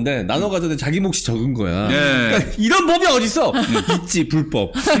벌었는데 나눠 가져도 자기 몫이 적은 거야. 그러니까 이런 법이 어딨어? 있지,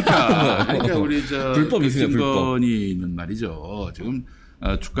 불법. 그러니까 우리 불법 있으냐, 불법. 김건희는 말이죠. 지금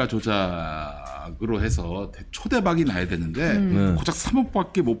주가 조작으로 해서 초대박이 나야 되는데 고작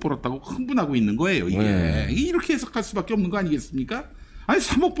 3억밖에 못 벌었다고 흥분하고 있는 거예요. 이게 이렇게 해석할 수밖에 없는 거 아니겠습니까? 아니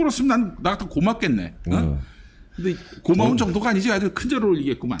 3억 벌었으면 나 같아 고맙겠네. 근데 고마운 정도가 아니지 아주 큰 절을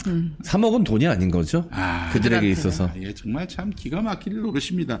올리겠구만. 3억은 돈이 아닌 거죠? 그들에게 있어서. 예, 정말 참 기가 막힐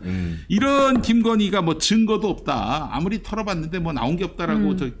노릇입니다. 이런 김건희가 뭐 증거도 없다. 아무리 털어봤는데 뭐 나온 게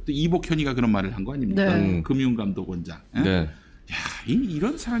없다라고 이복현이가 그런 말을 한 거 아닙니까? 네. 금융감독원장. 예? 네. 야,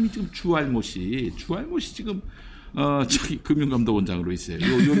 이런 사람이 지금 주알못이 지금 저기 금융감독원장으로 있어요.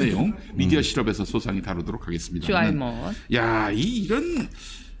 요 내용 미디어 실업에서 소상히 다루도록 하겠습니다. 주알못. 야, 이런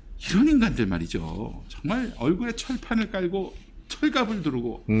인간들 말이죠. 정말 얼굴에 철판을 깔고 철갑을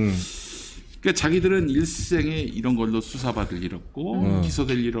두르고. 그러니까 자기들은 일생에 이런 걸로 수사받을 일 없고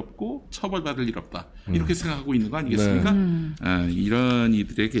기소될 일 없고 처벌받을 일 없다. 이렇게 생각하고 있는 거 아니겠습니까? 이런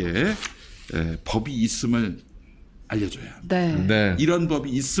이들에게 법이 있음을 알려줘야 합니다. 네. 이런 법이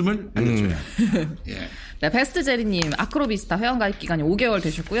있음을 알려줘야 합니다. 예. 네, 베스트제리님 아크로비스타 회원가입 기간이 5개월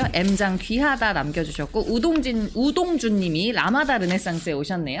되셨고요. M장 귀하다 남겨주셨고 우동준님이 라마다 르네상스에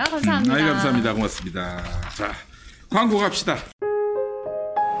오셨네요. 감사합니다. 감사합니다. 고맙습니다. 자, 광고 갑시다.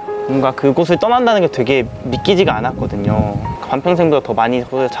 뭔가 그곳을 떠난다는 게 되게 믿기지가 않았거든요. 반평생보다 더 많이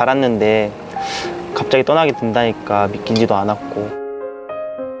자랐는데 갑자기 떠나게 된다니까 믿기지도 않았고.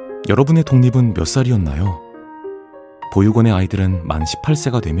 여러분의 독립은 몇 살이었나요? 보육원의 아이들은 만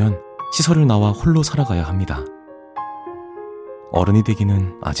 18세가 되면 시설을 나와 홀로 살아가야 합니다. 어른이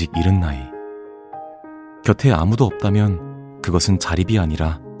되기는 아직 이른 나이. 곁에 아무도 없다면 그것은 자립이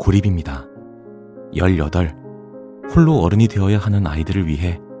아니라 고립입니다. 18. 홀로 어른이 되어야 하는 아이들을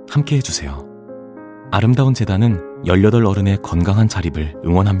위해 함께 해주세요. 아름다운 재단은 18 어른의 건강한 자립을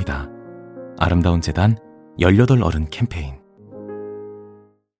응원합니다. 아름다운 재단 18 어른 캠페인.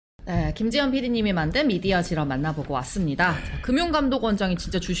 네, 김지현 PD님이 만든 미디어 질업 만나보고 왔습니다. 금융감독원장이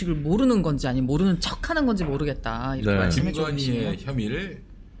진짜 주식을 모르는 건지 아니면 모르는 척하는 건지 모르겠다. 이렇게 말씀해 주시네요. 김건희의 혐의를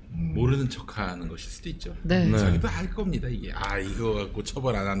모르는 척하는 것일 수도 있죠. 네. 자기도 알 겁니다. 이게 이거 갖고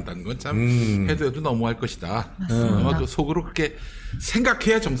처벌 안 한다는 건 참 해도 너무할 것이다. 아마 그 속으로 그렇게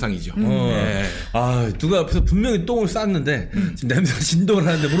생각해야 정상이죠. 네. 누가 앞에서 분명히 똥을 쌌는데 지금 냄새가 진동을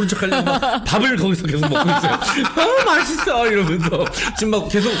하는데 모른 척하려고 막 밥을 거기서 계속 먹고 있어요. 맛있어 이러면서 지금 막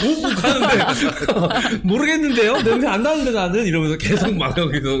계속 우욱 하는데 모르겠는데요? 냄새 안 나는데 나는 이러면서 계속 막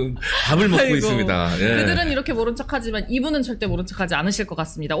여기서 밥을 먹고 아이고. 있습니다. 예. 그들은 이렇게 모른 척하지만 이분은 절대 모른 척하지 않으실 것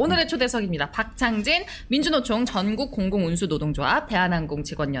같습니다. 오늘의 초대석입니다. 박창진 민주노총 전국 공공운수노동조합 대한항공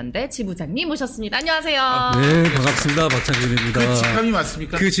직원연대 지부장님 모셨습니다. 안녕하세요. 네, 반갑습니다. 박창진입니다. 그 직함이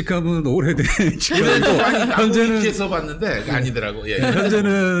맞습니까? 그 직함은 오래된 직함이고 현재는 현재서 봤는데 아니더라고. 예.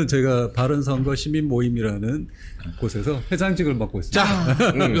 현재는 제가 바른선거 시민모임이라는 곳에서 회장직을 맡고 있습니다. 자,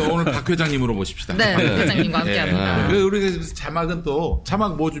 오늘 박 회장님으로 모십시다. 네, 박 회장님과 함께합니다. 우리 자막은 또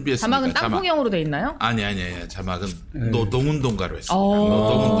자막 뭐 준비했습니까? 자막은 땅콩형으로 돼 있나요? 아니. 자막은 노동운동가로 했습니다. 오.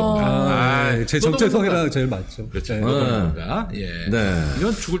 노동운동가. 제 정체성이랑 제일 맞죠. 그렇죠. 네. 노동운동가. 예. 네.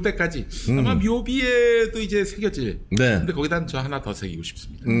 이건 죽을 때까지 아마 묘비에도 이제 새겨질. 네. 근데 거기다 저 하나 더 새기고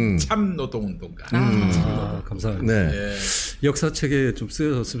싶습니다. 참 노동운동가. 감사합니다. 네. 예. 역사책에 좀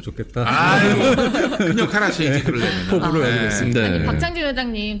쓰여졌으면 좋겠다. 큰 역할 하셔야지 그러려면. 포부를 알고 있습니다. 아니, 박창진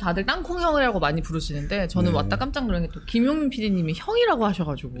회장님 다들 땅콩형이라고 많이 부르시는데 저는 왔다 깜짝 놀란 게 또 김용민 PD님이 형이라고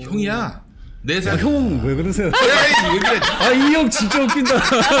하셔가지고. 형이야. 4살. 형, 왜 그러세요? 왜 그래? 이 형 진짜 웃긴다.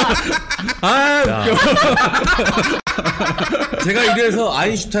 웃겨. 제가 이래서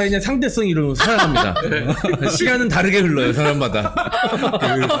아인슈타인의 상대성 이론을 사랑합니다. 시간은 다르게 흘러요, 사람마다.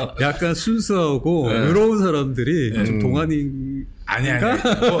 약간 순수하고 외로운 사람들이 좀 동안인. 아니.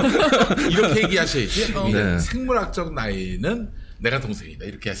 뭐, 이렇게 얘기하셔야지. 생물학적 나이는 내가 동생이다.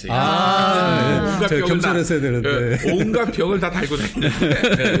 이렇게 하셔야지. 제가 겸손했어야 되는데. 온갖 병을 다 달고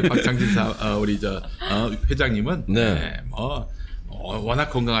다니는데. 박창진 우리 회장님은. 워낙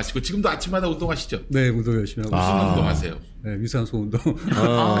건강하시고 지금도 아침마다 운동하시죠? 네, 운동 열심히 하고 무슨 운동하세요? 네, 유산소 운동,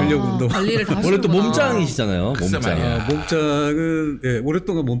 근력 운동. 관리를 다 원래 또 하시는구나. 몸짱이시잖아요. 몸짱. 몸짱은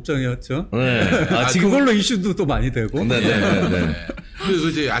오랫동안 몸짱이었죠. 네. 그걸로 이슈도 또 많이 되고. 네.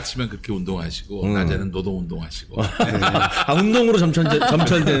 이제 아침엔 그렇게 운동하시고 낮에는 노동 운동하시고. 운동으로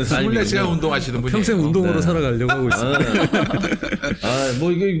점철되는 삶이군요. 24시간 운동하시는 분이 평생 운동으로 살아가려고 하고 있습니다.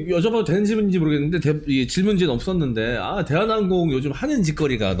 뭐 이게 여쭤봐도 되는 질문인지 모르겠는데 이 질문지는 없었는데 대한항공 요즘 하는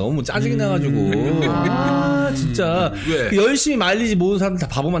짓거리가 너무 짜증이 나가지고 진짜 왜? 열심히 마일리지 모은 사람들 다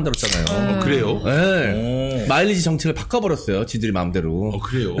바보 만들었잖아요. 그래요? 네. 마일리지 정책을 바꿔버렸어요. 지들이 마음대로.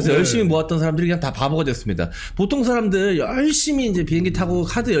 그래요? 그래서 열심히 모았던 사람들이 그냥 다 바보가 됐습니다. 보통 사람들 열심히 이제 비행기 비행기 타고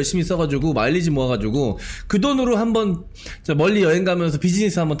카드 열심히 써가지고 마일리지 모아가지고 그 돈으로 한번 멀리 여행 가면서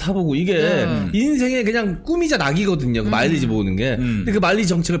비즈니스 한번 타보고 이게 인생의 그냥 꿈이자 낙이거든요. 그 마일리지 모으는 게. 근데 그 마일리지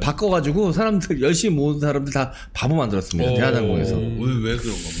정책을 바꿔가지고 사람들 열심히 모은 사람들 다 바보 만들었습니다. 대한항공에서. 왜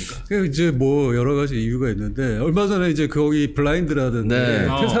그런 겁니까? 이제 뭐 여러 가지 이유가 있는데 얼마 전에 이제 거기 블라인드라든지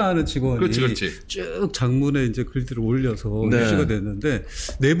퇴사하는 직원이 그렇지. 쭉 장문에 이제 글들을 올려서 이슈가 됐는데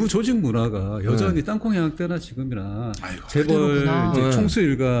내부 조직 문화가 여전히 땅콩 향 때나 지금이나 재벌 이제 총수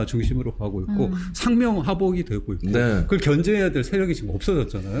일가 중심으로 가고 있고 상명하복이 되고 있고 그걸 견제해야 될 세력이 지금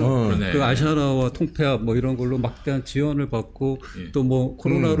없어졌잖아요. 그 아시아나와 통폐합 뭐 이런 걸로 막대한 지원을 받고 또 뭐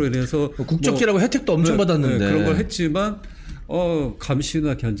코로나로 인해서 국적기라고 혜택도 엄청 받았는데 그런 걸 했지만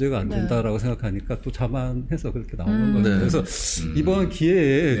감시나 견제가 안 된다라고 생각하니까 또 자만해서 그렇게 나오는 거죠. 그래서 이번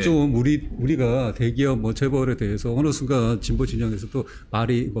기회에 좀 우리가 대기업 뭐 재벌에 대해서 어느 순간 진보 진영에서도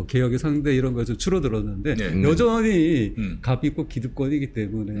말이 뭐 개혁의 상대 이런 거 좀 줄어들었는데 여전히 갑이 있고 기득권이기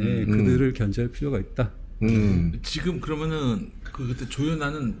때문에 그들을 견제할 필요가 있다. 지금 그러면은 그때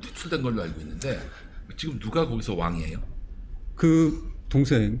조연아는 퇴출된 걸로 알고 있는데 지금 누가 거기서 왕이에요? 그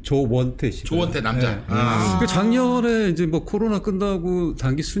동생 조원태 씨. 조원태 남자. 그 작년에 이제 뭐 코로나 끝나고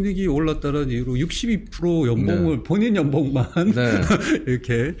단기 순이익이 올랐다는 이유로 62% 연봉을 본인 연봉만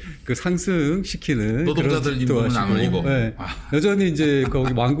이렇게 그 상승시키는 노동자들 임금은 안 올리고 여전히 이제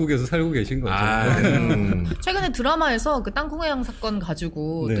거기 왕국에서 살고 계신 거죠. 최근에 드라마에서 그 땅콩해양 사건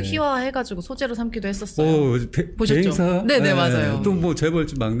가지고 또 희화해가지고 소재로 삼기도 했었어요. 보셨죠? 대행사? 네네 맞아요. 또 뭐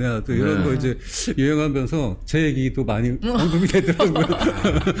재벌집 막내 아들 이런 거 이제 유행하면서 제 얘기도 많이 언급이 되더라고요.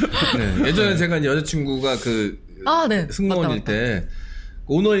 예전에 제가 여자친구가 승무원일 때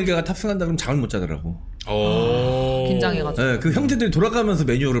오너 일가가 탑승한다 그러면 잠을 못 자더라고. 긴장해가지고. 그 형제들이 돌아가면서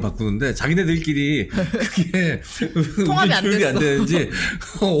매뉴얼을 바꾸는데 자기네들끼리 그게 통합이 안 됐어. 안 되는지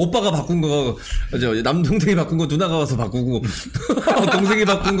오빠가 바꾼 거, 남동생이 바꾼 거 누나가 와서 바꾸고 동생이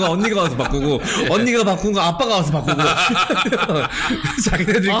바꾼 거 언니가 와서 바꾸고 언니가 바꾼 거 아빠가 와서 바꾸고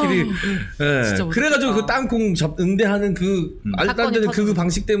자기네들끼리. 그래가지고 그 땅콩 응대하는 그 알단되는 그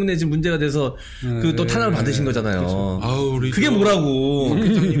방식 때문에 지금 문제가 돼서 그 또 탄압을 받으신 거잖아요. 그게 뭐라고?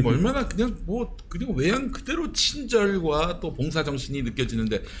 회장님 얼마나 그냥 외양 그대로 친절과 또 봉사 정신이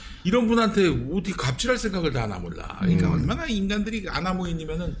느껴지는데 이런 분한테 어떻게 갑질할 생각을 다 하나 몰라. 그러니까 얼마나 인간들이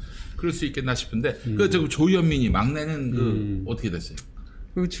아나무인이면은 그럴 수 있겠나 싶은데 저 조현민이 막내는 어떻게 됐어요?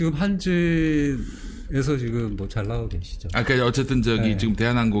 지금 한진에서 지금 뭐 잘 나오고 계시죠. 그러니까 어쨌든 지금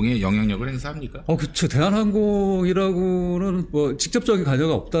대한항공에 영향력을 행사합니까? 그렇죠. 대한항공이라고는 뭐 직접적인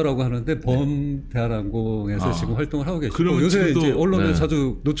관여가 없다라고 하는데 대한항공에서 지금 활동을 하고 계시고 요새 이제 언론에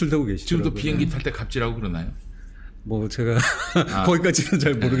자주 노출되고 계시죠. 지금도 비행기 탈 때 갑질하고 그러나요? 뭐 제가 거기까지는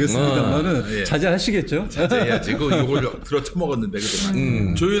잘 모르겠습니다만은 자제하시겠죠. 자제해야지. 이걸 들어 처먹었는데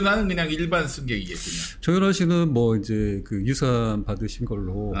그동안. 조연아는 그냥 일반 승객이겠군요. 조연아 씨는 뭐 이제 그 유산 받으신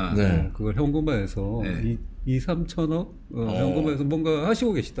걸로 그걸 현금화해서 2-3천억 현금화해서 뭔가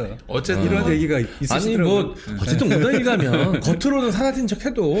하시고 계시다. 어쨌든 이런 얘기가 있으시더라고요. 아니 어쨌든 오늘 가면 겉으로는 사라진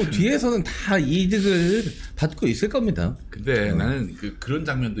척해도 뒤에서는 다 이득을 받고 있을 겁니다. 근데 나는 그런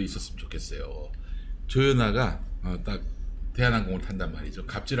장면도 있었으면 좋겠어요. 조연아가 딱 대한항공을 탄단 말이죠.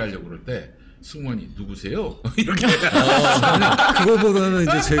 갑질하려고 그럴 때 승무원이 누구세요? 이렇게. 그거보다는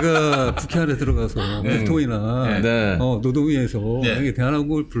이제 제가 국회 안에 들어가서 국토위나 노동위에서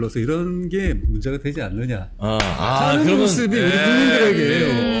대한항공을 불러서 이런 게 문제가 되지 않느냐. 하는 모습이 우리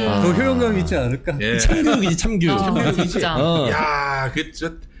국민들에게 더 효용감 있지 않을까. 참교육이지 참교육. 진짜. 야,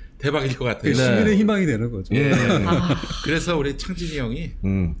 진짜 대박일 것 같아요. 시민의 희망이 되는 거죠. 그래서 우리 창진이 형이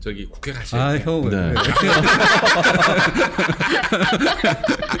저기 국회 가셔야 돼요. 형.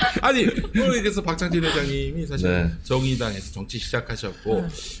 아니, 그래서 박창진 회장님이 사실 정의당에서 정치 시작하셨고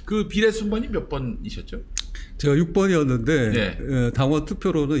그 비례 순번이 몇 번이셨죠? 제가 6번이었는데 당원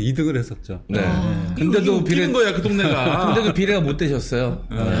투표로는 2등을 했었죠. 근데도 비례인 거야 그 동네가. 근데도 비례가 못 되셨어요.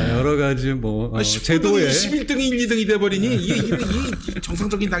 여러 가지 뭐 제도에 11등이 1, 2등이 돼버리니 이게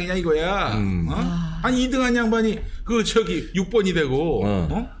정상적인 당이냐 이거야. 아니 2등한 양반이 6번이 되고.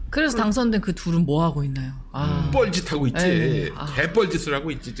 그래서 당선된 그 둘은 뭐 하고 있나요? 뻘짓 하고 있지. 개뻘짓을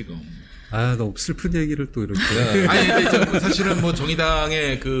하고 있지 지금. 너무 슬픈 얘기를 또 이렇게. 아니, 사실은 뭐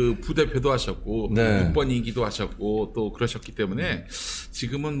정의당의 그 부대표도 하셨고, 6번이기도 하셨고, 또 그러셨기 때문에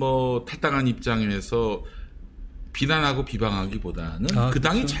지금은 뭐 탈당한 입장에서 비난하고 비방하기보다는 그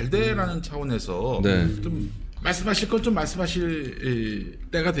당이 잘 되라는 차원에서 좀 말씀하실 건 좀 말씀하실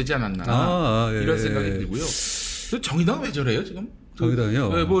때가 되지 않았나. 이런 생각이 들고요. 정의당은 왜 저래요, 지금? 정의당이요?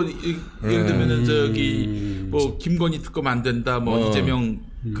 뭐, 예를 들면은 뭐, 김건희 특검 안 된다, 뭐, 이재명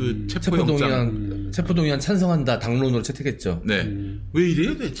체포동의안 찬성한다 당론으로 채택했죠. 왜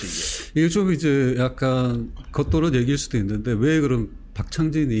이래요 대체 이게? 이게 좀 이제 약간 겉도는 얘기일 수도 있는데 왜 그럼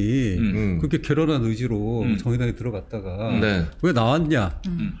박창진이 그렇게 결연한 의지로 정의당에 들어갔다가 네. 왜 나왔냐,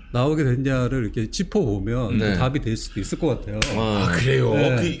 나오게 됐냐를 이렇게 짚어보면 네. 답이 될 수도 있을 것 같아요. 아, 그래요?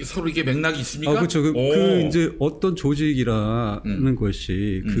 네. 그 서로 이게 맥락이 있습니까? 그렇죠. 그 이제 어떤 조직이라는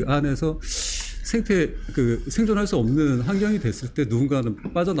것이 그 안에서 생존할 수 없는 환경이 됐을 때 누군가는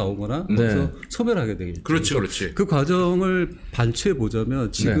빠져나오거나 거기서 소멸하게 되겠죠. 그렇죠, 그렇지. 그 과정을 반추해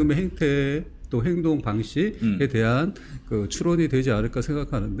보자면 지금의 행태 또 행동 방식에 대한 그 추론이 되지 않을까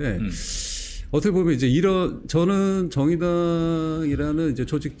생각하는데 어떻게 보면 이제 저는 정의당이라는 이제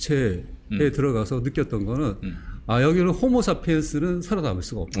조직체에 들어가서 느꼈던 거는 여기는 호모사피엔스는 살아남을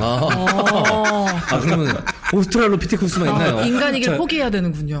수가 없다. 그러면 오스트랄로피테쿠스만 있나요? 인간이길 포기해야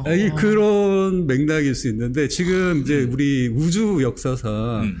되는군요. 그런 맥락일 수 있는데 지금 이제 우리 우주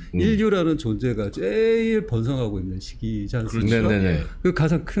역사상 인류라는 존재가 제일 번성하고 있는 시기지 않습니까? 그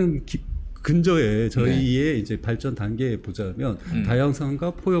가장 큰 근저에 저희의 이제 발전 단계에 보자면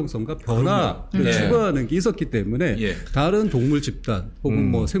다양성과 포용성과 변화를 추구하는 게 있었기 때문에 다른 동물 집단 혹은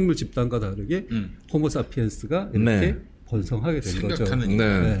뭐 생물 집단과 다르게 호모사피엔스가 이렇게 번성하게 된 거죠.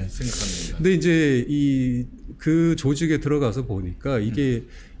 생각하는. 근데 이제 그 조직에 들어가서 보니까 이게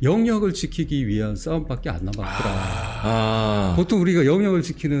영역을 지키기 위한 싸움밖에 안 남았더라. 보통 우리가 영역을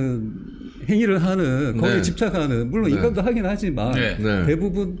지키는 행위를 하는 거기에 집착하는 물론 인간도 하긴 하지만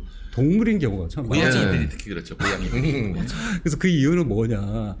대부분 동물인 경우가 참 많아요. 고양이들이 특히 그렇죠. 고양이. 그래서 그 이유는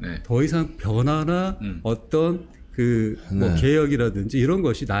뭐냐? 더 이상 변화나 어떤 뭐 개혁이라든지 이런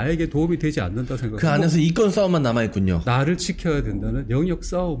것이 나에게 도움이 되지 않는다 생각하고 그 안에서 이권 싸움만 남아있군요. 나를 지켜야 된다는 영역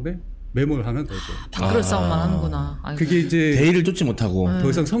싸움에 매몰하는 거죠. 밖으로 싸움만 하는구나. 아이고. 그게 이제 대의를 쫓지 못하고 더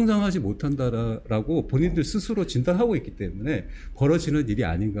이상 성장하지 못한다라고 본인들 스스로 진단하고 있기 때문에 벌어지는 일이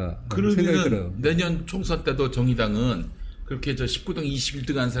아닌가 생각이 들어요. 내년 총선 때도 정의당은 그렇게 19등,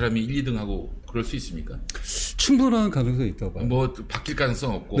 21등 한 사람이 1, 2등 하고 그럴 수 있습니까? 충분한 가능성이 있다고 봐요. 뭐 바뀔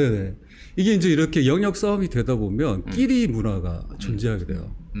가능성 없고. 네네. 이게 이제 이렇게 영역 싸움이 되다 보면 끼리 문화가 존재하게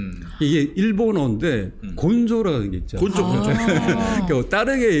돼요. 이게 일본어인데 곤조라는 게 있죠. 곤조. 그러니까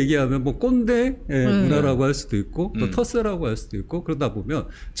다르게 얘기하면 뭐 꼰대 문화라고 할 수도 있고 또 터세라고 할 수도 있고 그러다 보면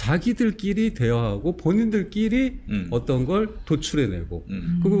자기들끼리 대화하고 본인들끼리 어떤 걸 도출해내고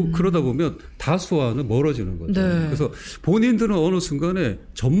그리고 그러다 보면 다수와는 멀어지는 거죠. 그래서 본인들은 어느 순간에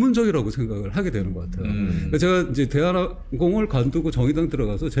전문적이라고 생각을 하게 되는 것 같아요. 그러니까 제가 이제 대한항공을 관두고 정의당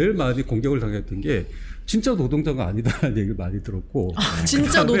들어가서 제일 많이 공격을 당했던 게 진짜 노동자가 아니다라는 얘기를 많이 들었고.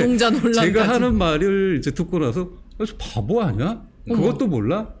 진짜 노동자 논란까지. 제가 하는 말을 이제 듣고 나서 바보 아니야? 그것도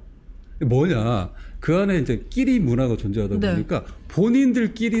몰라? 뭐냐? 그 안에 이제 끼리 문화가 존재하다 보니까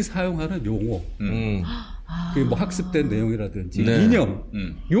본인들끼리 사용하는 용어, 그게 뭐 학습된 내용이라든지 이념,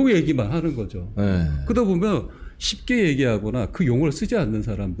 요 얘기만 하는 거죠. 그러다 보면 쉽게 얘기하거나 그 용어를 쓰지 않는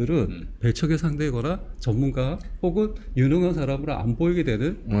사람들은 배척에 상대거나 전문가 혹은 유능한 사람으로 안 보이게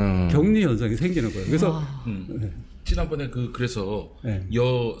되는 격리 현상이 생기는 거예요. 그래서 지난번에 그래서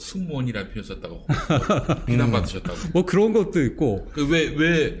여승무원이라는 표현 썼다고 비난받으셨다고. 뭐 그런 것도 있고.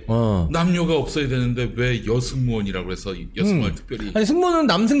 왜 남녀가 없어야 되는데 왜 여승무원이라고 해서 여승무원 특별히. 아니 승무원은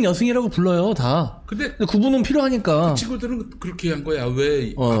남승 여승이라고 불러요 다. 근데 구분은 필요하니까. 그 친구들은 그렇게 한 거야.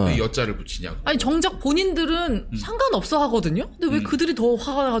 왜 앞에 여자를 붙이냐고. 아니 정작 본인들은 상관없어 하거든요. 근데 왜 그들이 더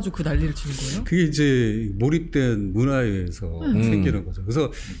화가 나가지고 그 난리를 치는 거예요? 그게 이제 몰입된 문화에 의해서 생기는 거죠.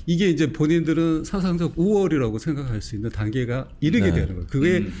 그래서 이게 이제 본인들은 사상적 우월이라고 생각할 수 있는 단계가 이르게 되는 거예요.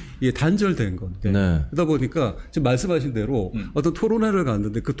 그게 이게 단절된 건데 그러다 보니까 지금 말씀하신 대로 어떤 토론회를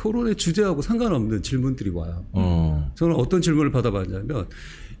갔는데 그 토론회 주제하고 상관없는 질문들이 와요. 저는 어떤 질문을 받아봤냐면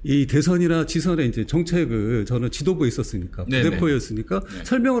이 대선이나 지선의 이제 정책을 저는 지도부에 있었으니까 부대표였으니까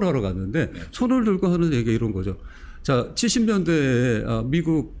설명을 하러 갔는데 손을 들고 하는 얘기가 이런 거죠. 자, 70년대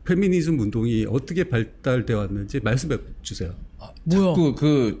미국 페미니즘 운동이 어떻게 발달되어 왔는지 말씀해 주세요. 뭐야?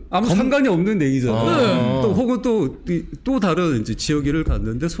 아무 상관이 없는 얘기잖아요. 또 혹은 또 다른 이제 지역을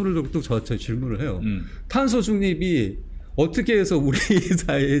갔는데 손을 들고 또 저한테 질문을 해요. 탄소 중립이 어떻게 해서 우리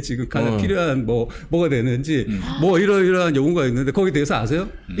사회에 지금 가장 필요한 뭐가 되는지 뭐 이러이러한 용어가 있는데 거기에 대해서 아세요?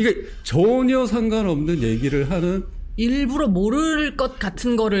 이게 전혀 상관없는 얘기를 하는 일부러 모를 것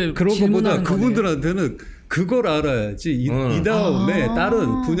같은 거를 그런 것보다 질문하는 그분들한테는 그걸 알아야지 이 다음에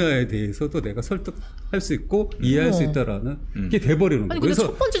다른 분야에 대해서도 내가 설득할 수 있고 이해할 수 있다라는 게 돼버리는 거예요. 아니 근데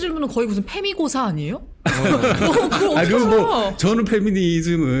첫 번째 질문은 거의 무슨 페미고사 아니에요? 그리고 뭐 저는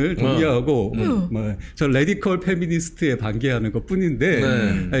페미니즘을 동의하고 저 레디컬 페미니스트에 반대하는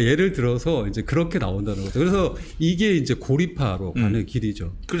것뿐인데 예를 들어서 이제 그렇게 나온다는 거죠. 그래서 이게 이제 고립화로 가는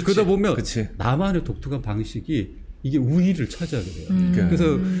길이죠. 그러다 보면 나만의 독특한 방식이 이게 우위를 차지하게 돼요.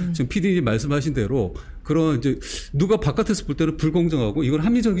 그래서 지금 PD님 말씀하신 대로 그런 이제 누가 바깥에서 볼 때는 불공정하고 이건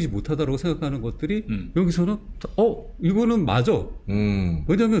합리적이지 못하다라고 생각하는 것들이 여기서는 이거는 맞아.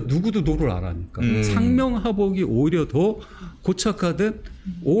 왜냐하면 누구도 노를 안 하니까 상명하복이 오히려 더 고착화된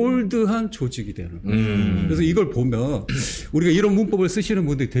올드한 조직이 되는 거예요. 그래서 이걸 보면 우리가 이런 문법을 쓰시는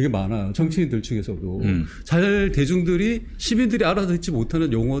분들이 되게 많아요. 정치인들 중에서도 잘 대중들이 시민들이 알아듣지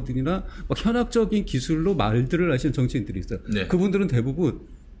못하는 용어들이나 막 현학적인 기술로 말들을 하시는 정치인들이 있어요. 네. 그분들은 대부분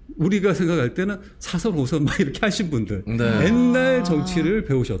우리가 생각할 때는 4선, 5선 막 이렇게 하신 분들. 네. 옛날 정치를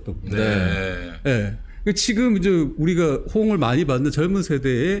배우셨던 분들. 네. 네. 지금 이제 우리가 호응을 많이 받는 젊은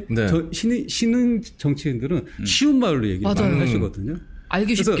세대의 네. 신흥 정치인들은 쉬운 말로 얘기를 많이 하시거든요.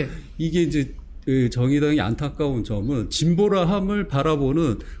 알기 쉽게. 그래서 이게 이제 정의당이 안타까운 점은 진보라함을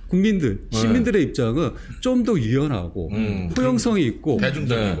바라보는 국민들, 시민들의 입장은 좀 더 유연하고 포용성이 있고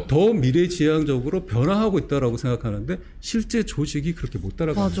대중적이고 더 미래지향적으로 변화하고 있다라고 생각하는데 실제 조직이 그렇게 못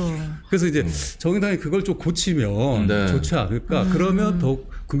따라갑니다. 그래서 이제 정의당이 그걸 좀 고치면 좋지 않을까. 그러면 더욱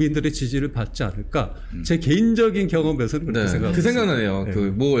국민들의 지지를 받지 않을까. 제 개인적인 경험에서는 그렇게 생각합니다. 그 생각나네요. 네.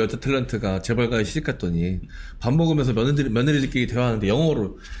 그 모 여자 탤런트가 재벌가에 시집갔더니 밥 먹으면서 며느리들끼리 대화하는데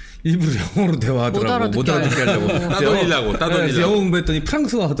일부러 영어로 대화하더라고. 못 알아듣게 하려고. 따돌리려고. 영어 공부했더니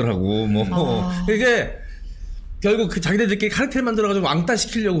프랑스어 하더라고. 이게 결국 그 자기들끼리 카르텔 만들어가지고 왕따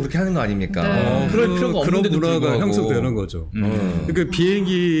시키려고 그렇게 하는 거 아닙니까? 네. 그럴 필요가 없는데 그런 문화가 형성되는 거죠. 그러니까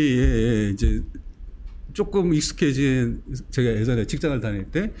비행기에 이제 조금 익숙해진 제가 예전에 직장을 다닐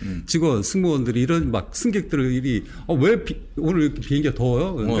때 직원 승무원들이 이런 막 승객들이 왜 오늘 이렇게 비행기가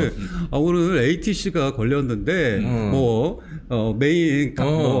더워요? 그런데 오늘 ATC가 걸렸는데 메인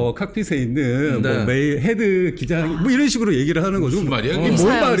칵핏에 있는 메인 헤드 기장 이런 식으로 얘기를 하는 거죠. 무슨 말이야? 이게 뭔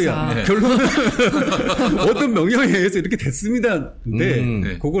말이야? 네. 결론은 어떤 명령에 의해서 이렇게 됐습니다.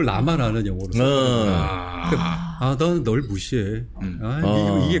 근데 그걸 나만 아는 영어로 써요. 난 널 무시해.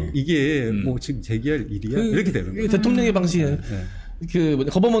 이게 뭐 지금 제기할 일이야? 이렇게 되는 거예요. 대통령의 방식이에요. 그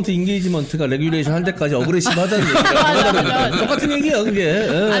거버먼트 인게이지먼트가 레귤레이션 할 때까지 어그레시브 하자는 얘기가 똑같은 얘기야 그게.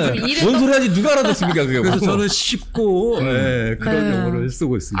 뭔 소리 하지 누가 알아듣습니까 그게. 그래서 저는 쉽고 그런 용어를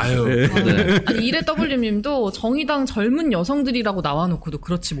쓰고 있습니다. 아니 이래 W님도 정의당 젊은 여성들이라고 나와놓고도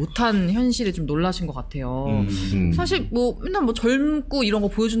그렇지 못한 현실에 좀 놀라신 것 같아요. 사실 뭐 맨날 뭐 젊고 이런 거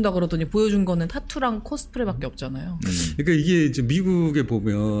보여준다 그러더니 보여준 거는 타투랑 코스프레밖에 없잖아요. 그러니까 이게 이제 미국에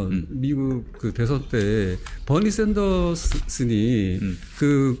보면 미국 그 대선 때 버니 샌더슨이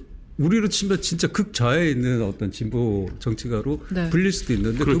그 우리로 치면 진짜 극좌에 있는 어떤 진보 정치가로 불릴 수도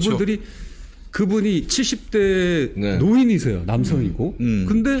있는데 그렇죠. 그분이 70대 노인이세요. 남성이고.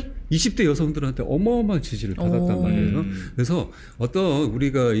 근데 20대 여성들한테 어마어마한 지지를 받았단 말이에요. 그래서 어떤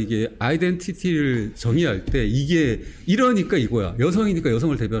우리가 이게 아이덴티티를 정의할 때 이게 이러니까 이거야. 여성이니까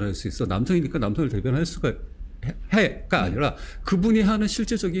여성을 대변할 수 있어. 남성이니까 남성을 대변할 수가 해가 아니라 그분이 하는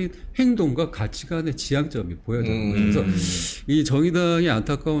실제적인 행동과 가치관의 지향점이 보여야 되는 거예요. 그래서 이 정의당의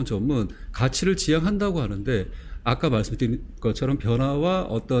안타까운 점은 가치를 지향한다고 하는데 아까 말씀드린 것처럼 변화와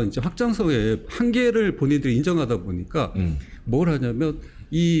어떤 이제 확장성의 한계를 본인들이 인정하다 보니까 뭘 하냐면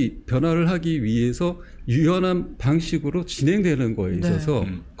이 변화를 하기 위해서 유연한 방식으로 진행되는 거에 있어서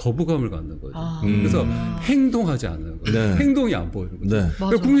거부감을 갖는 거죠. 그래서 행동하지 않는 거예요. 행동이 안 보이는 거죠.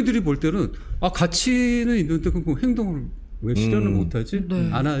 그러니까 국민들이 볼 때는 가치는 있는데 그 행동을 왜 실현을 못하지?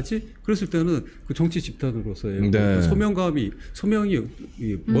 안 하지? 그랬을 때는 그 정치 집단으로서의 소명이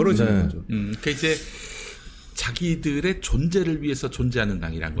멀어지는 거죠. 그러니까 이제 자기들의 존재를 위해서 존재하는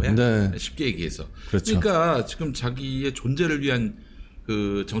당이란 거야. 쉽게 얘기해서. 그렇죠. 그러니까 지금 자기의 존재를 위한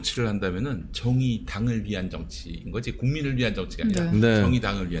그 정치를 한다면은 정의당을 위한 정치인 거지 국민을 위한 정치가 아니라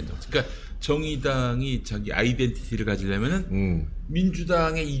정의당을 위한 정치. 그러니까 정의당이 자기 아이덴티티를 가지려면은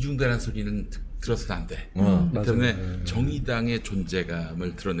민주당의 이중대라는 소리는 들어서는 안 돼. 그렇기 때문에 정의당의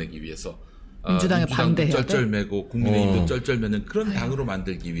존재감을 드러내기 위해서 민주당에 반대해야 쩔쩔매고 국민의힘도 쩔쩔매는 그런 당으로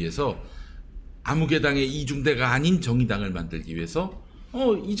만들기 위해서 아무개당의 이중대가 아닌 정의당을 만들기 위해서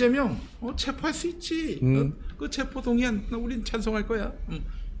이재명 체포할 수 있지. 그 체포 동의안 우린 찬성할 거야.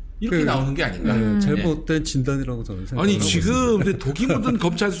 이렇게 나오는 게 아닌가. 잘못된 진단이라고 저는 생각합니다. 아니 지금 독이 묻은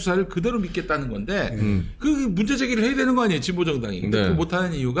검찰 수사를 그대로 믿겠다는 건데 그 문제 제기를 해야 되는 거 아니에요 진보정당이. 근데 그거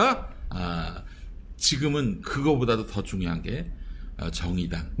못하는 이유가 지금은 그거보다도 더 중요한 게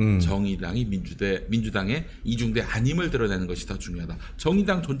정의당이 민주당의 이중대 아님을 드러내는 것이 더 중요하다.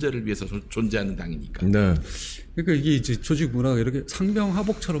 정의당 존재를 위해서 존재하는 당이니까. 그러니까 이게 이제 조직 문화가 이렇게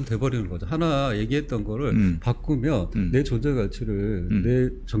상명하복처럼 돼버리는 거죠. 하나 얘기했던 거를 바꾸면 내 존재 가치를, 내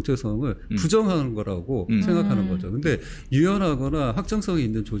정체성을 부정하는 거라고 생각하는 거죠. 근데 유연하거나 확정성이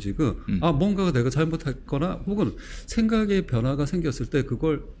있는 조직은 뭔가가 내가 잘못했거나 혹은 생각의 변화가 생겼을 때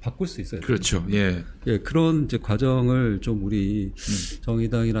그걸 바꿀 수 있어요. 그렇죠. 예. 예, 그런 이제 과정을 좀 우리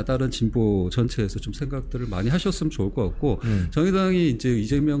정의당이나 다른 진보 전체에서 좀 생각들을 많이 하셨으면 좋을 것 같고, 정의당이 이제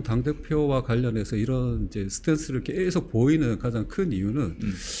이재명 당대표와 관련해서 이런 이제 스탠스를 계속 보이는 가장 큰 이유는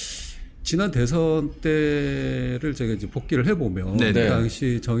지난 대선 때를 제가 이제 복기를 해보면 그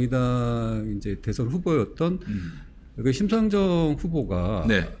당시 정의당 이제 대선 후보였던 그 심상정 후보가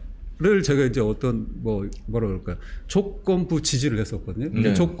를 제가 이제 어떤 뭐라 그럴까요? 조건부 지지를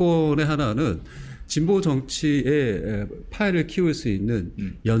했었거든요. 조건의 하나는 진보 정치에 파일을 키울 수 있는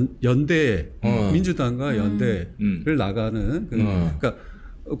연대, 민주당과 연대를 나가는 그러니까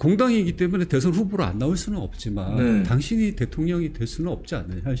공당이기 때문에 대선 후보로 안 나올 수는 없지만 당신이 대통령이 될 수는 없지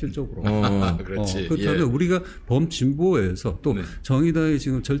않느냐 현실적으로. 그렇지. 그렇다면 우리가 범진보에서 또 정의당이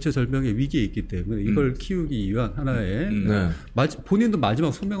지금 절체절명의 위기에 있기 때문에 이걸 키우기 위한 하나의 본인도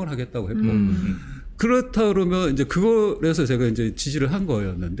마지막 소명을 하겠다고 했고 그렇다 그러면 이제 그거에서 제가 이제 지지를 한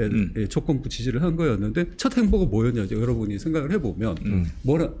거였는데 조건부 지지를 한 거였는데 첫 행보가 뭐였냐 여러분이 생각을 해보면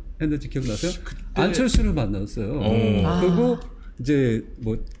뭐라 했는지 기억나세요? 안철수를 만났어요. 그리고 이제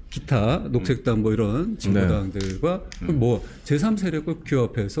뭐 기타 녹색당 뭐 이런 진보당들과 뭐 제3세력을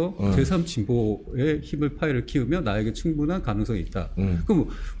규합해서 제3진보의 힘을 파일을 키우면 나에게 충분한 가능성이 있다. 그럼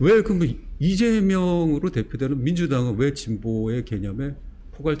왜 이재명으로 대표되는 민주당은 왜 진보의 개념에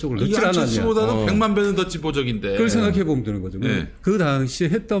포괄적으로 넣지 않았냐. 안철수보다는 100만 배는 더 진보적인데. 그걸 생각해 보면 되는 거죠. 그 당시에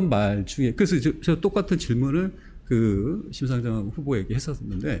했던 말 중에 그래서 제가 똑같은 질문을 그 심상정 후보에게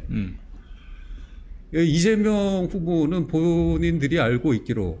했었는데 이재명 후보는 본인들이 알고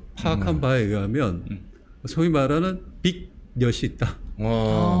있기로 파악한 바에 의하면 소위 말하는 빅엿이 있다.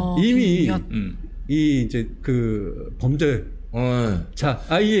 이미 이 이제 그 범죄 자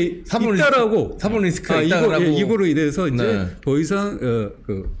아예 있다라고 사본 리스크가 있다라고 이거로 인해서 이제 더 이상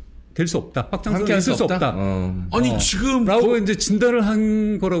될 수 없다. 확장성이 있을 수 없다. 아니 지금 라고 이제 진단을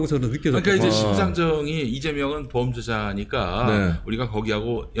한 거라고 저는 느껴졌어요. 그러니까 이제 심상정이 이재명은 보험주자니까 우리가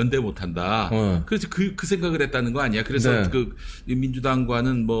거기하고 연대 못한다. 그래서 그 생각을 했다는 거 아니야? 그래서 그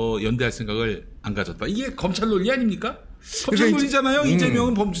민주당과는 뭐 연대할 생각을 안 가졌다. 이게 검찰 논리 아닙니까? 검찰 논리잖아요.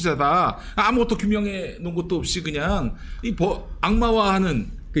 이재명은 범죄자다. 아무것도 규명해 놓은 것도 없이 그냥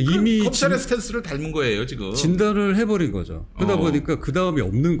악마화하는. 이미 검찰의 스탠스를 닮은 거예요, 지금. 진단을 해버린 거죠. 그러다 보니까 그 다음이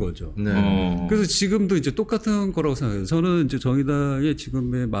없는 거죠. 그래서 지금도 이제 똑같은 거라고 생각해요. 저는 이제 정의당의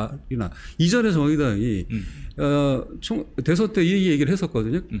지금의 말이나 이전에 정의당이 대선 때 이 얘기를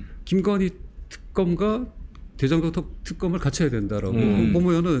했었거든요. 김건희 특검과 대장동 특검을 같이 해야 된다라고.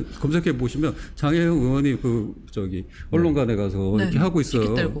 보면은 검색해 보시면 장혜영 의원이 언론관에 가서 이렇게 하고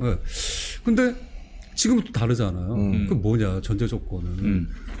있어요. 근데 지금은 또 다르잖아요. 그 뭐냐 전제 조건은.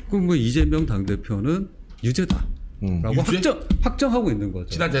 그럼 뭐 이재명 당대표는 유죄다라고 확정하고 있는 거죠.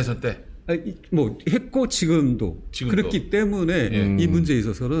 지난 대선 때. 뭐 했고 지금도 그렇기 때문에 이 문제에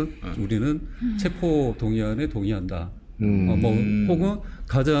있어서는 우리는 체포 동의안에 동의한다. 혹은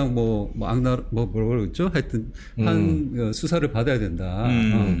가장 뭐라고 그랬죠? 하여튼 한 수사를 받아야 된다.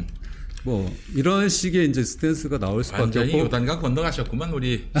 뭐 이런 식의 이제 스탠스가 나올 수밖에 없고. 완전히 요단강 건너가셨구만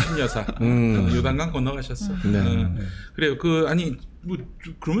우리 신여사. 요단강 건너가셨어. 그래요.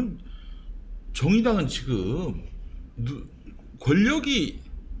 그러면 정의당은 지금 권력이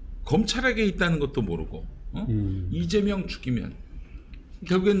검찰에게 있다는 것도 모르고 이재명 죽이면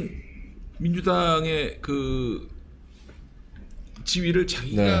결국엔 민주당의 그 지위를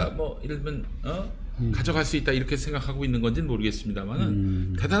자기가 예를 들면 가져갈 수 있다 이렇게 생각하고 있는 건지는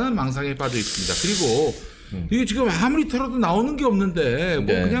모르겠습니다만은 대단한 망상에 빠져 있습니다. 그리고 이게 지금 아무리 털어도 나오는 게 없는데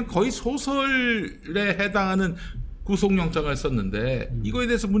그냥 거의 소설에 해당하는 구속영장을 썼는데 이거에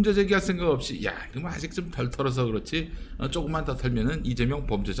대해서 문제 제기할 생각 없이 이거 아직 좀 덜 털어서 그렇지 조금만 더 털면은 이재명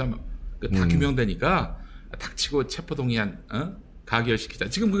범죄자 다 규명되니까 닥치고 체포동의안 가결시키자.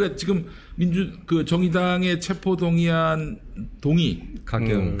 지금 정의당의 체포동의안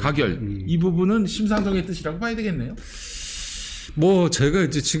가결 이 부분은 심상정의 뜻이라고 봐야 되겠네요. 뭐 제가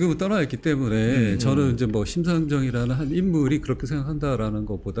이제 지금은 떠나 있기 때문에 저는 이제 뭐 심상정이라는 한 인물이 그렇게 생각한다라는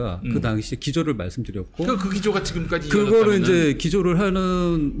것보다 그 당시 기조를 말씀드렸고 그 기조가 지금까지 그거를 이제 기조를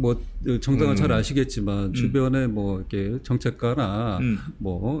하는 뭐 정당은 잘 아시겠지만 주변에 뭐 이렇게 정책가나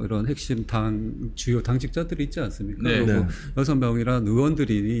뭐 이런 핵심 주요 당직자들이 있지 않습니까? 그리고 6명이란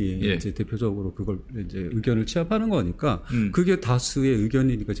의원들이 이제 대표적으로 그걸 이제 의견을 취합하는 거니까 그게 다수의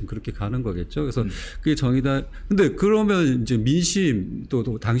의견이니까 지금 그렇게 가는 거겠죠. 그래서 그게 정의당 근데 그러면 이제 민심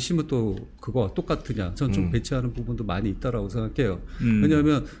또 당심은 또 그거와 똑같으냐? 전 좀 배치하는 부분도 많이 있다라고 생각해요.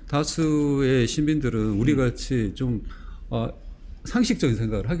 왜냐하면 다수의 시민들은 우리 같이 좀 상식적인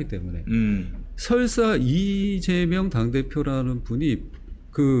생각을 하기 때문에 설사 이재명 당대표라는 분이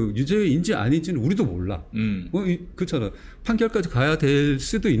그 유죄인지 아닌지는 우리도 몰라. 그렇잖아. 판결까지 가야 될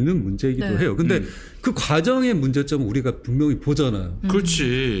수도 있는 문제이기도 네. 해요. 근데 그 과정의 문제점은 우리가 분명히 보잖아요.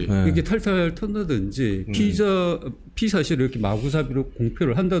 그렇지. 이렇게 탈탈 턴다든지 피사실을 이렇게 마구사비로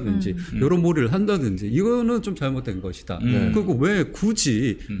공표를 한다든지 여론몰이를 한다든지 이거는 좀 잘못된 것이다. 그리고 왜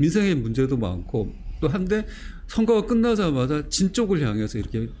굳이 민생의 문제도 많고 또 한데 선거가 끝나자마자 진 쪽을 향해서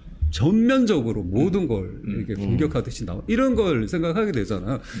이렇게 전면적으로 모든 걸 이렇게 공격하듯이 나와 이런 걸 생각하게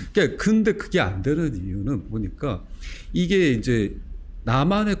되잖아요. 그러니까 근데 그게 안 되는 이유는 보니까 이게 이제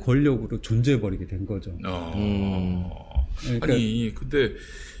나만의 권력으로 존재해버리게 된 거죠. 그러니까 아니 근데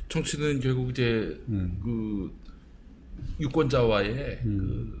정치는 결국 이제 그 유권자와의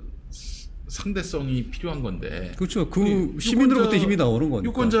그 상대성이 필요한 건데. 그렇죠. 그 시민으로부터 힘이 나오는 거니까.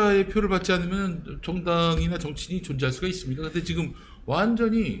 유권자의 표를 받지 않으면 정당이나 정치인이 존재할 수가 있습니까? 근데 지금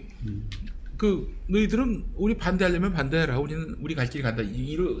완전히 그 너희들은 우리 반대하려면 반대해라. 우리는 우리 갈 길이 간다.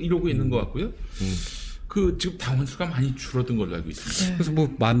 이러고 있는 것 같고요. 그 지금 당원수가 많이 줄어든 걸로 알고 있습니다. 그래서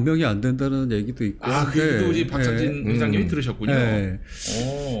뭐 10,000명이 안 된다는 얘기도 있고. 그것도 우리 박찬진 회장님이 들으셨군요.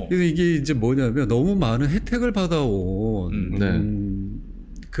 그래서 이게 이제 뭐냐면 너무 많은 혜택을 받아온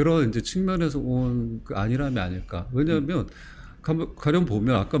그런 이제 측면에서 온 그 아니람이 아닐까. 왜냐하면 가령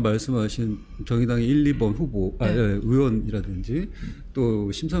보면 아까 말씀하신 정의당의 1, 2번 후보, 의원이라든지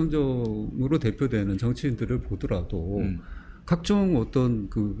또 심상정으로 대표되는 정치인들을 보더라도 각종 어떤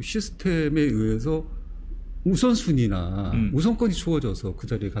그 시스템에 의해서 우선순위나 우선권이 주어져서 그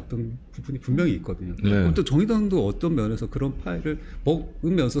자리에 갔던 부분이 분명히 있거든요. 또 정의당도 어떤 면에서 그런 파일을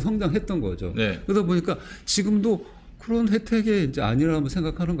먹으면서 성장했던 거죠. 그러다 보니까 지금도 그런 혜택이 이제 아니라고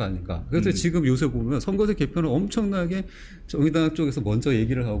생각하는 거 아닌가. 그래서 지금 요새 보면 선거제 개편을 엄청나게 정의당 쪽에서 먼저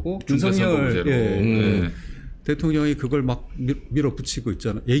얘기를 하고 윤석열 대통령이 그걸 막 밀어붙이고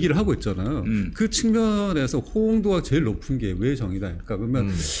있잖아요. 얘기를 하고 있잖아요. 그 측면에서 호응도가 제일 높은 게 왜 정의당일까?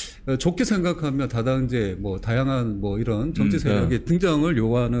 그러면 좋게 생각하면 다당제, 뭐 다양한 뭐 이런 정치 세력의 등장을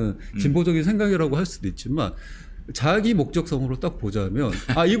요구하는 진보적인 생각이라고 할 수도 있지만 자기 목적성으로 딱 보자면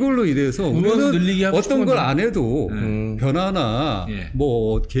이걸로 인해서 우리는 어떤 걸 안 해도 변화나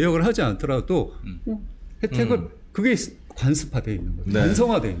뭐 개혁을 하지 않더라도 혜택을 그게 관습화되어 있는 거죠.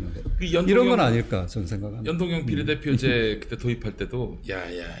 완성화되어 있는 거죠. 이런 건 아닐까 저는 생각합니다. 연동형 비례대표제 그때 도입할 때도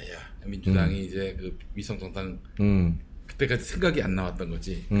야야야 민주당이 이제 그 위성정당 그때까지 생각이 안 나왔던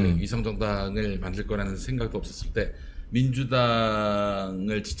거지. 그 위성정당을 만들 거라는 생각도 없었을 때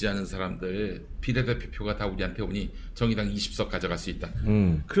민주당을 지지하는 사람들 비례대표표가 다 우리한테 오니 정의당 20석 가져갈 수 있다.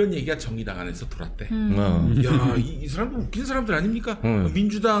 그런 얘기가 정의당 안에서 돌았대. 야, 이 사람들 웃긴 사람들 아닙니까?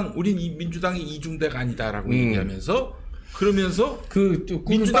 우린 이 민주당이 이중대가 아니다라고 얘기하면서 그러면서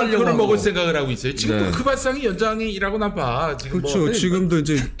민주당 표를 먹을 생각을 하고 있어요. 지금도 그 발상이 연장이라고 난 봐. 지금 그렇죠. 지금도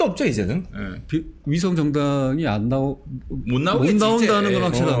이제 또 없죠 이제는. 위성 정당이 못 나온다는 건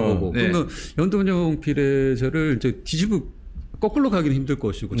확실한 거고. 그러면 연동형 비례제를 이제 거꾸로 가기는 힘들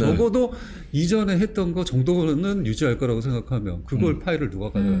것이고 적어도 이전에 했던 거 정도는 유지할 거라고 생각하면 그걸 파일을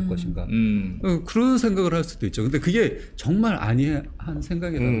누가 가져갈 것인가 그런 생각을 할 수도 있죠. 근데 그게 정말 아니한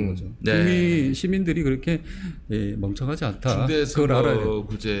생각이라는 거죠. 이미 시민들이 그렇게 멍청하지 않다.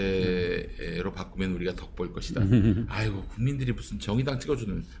 중대선거구제로 바꾸면 우리가 덕볼 것이다. 아이고 국민들이 무슨 정의당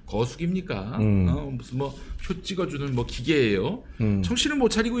찍어주는 거수기입니까? 무슨 뭐 표 찍어주는 뭐 기계예요. 정신을 못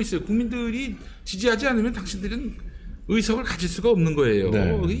차리고 있어요. 국민들이 지지하지 않으면 당신들은 의석을 가질 수가 없는 거예요.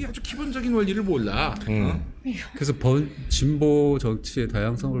 이게 아주 기본적인 원리를 몰라. 그래서 진보 정치의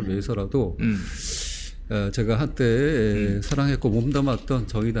다양성을 위해서라도 제가 한때 사랑했고 몸담았던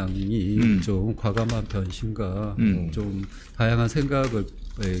정의당이 좀 과감한 변신과 좀 다양한 생각을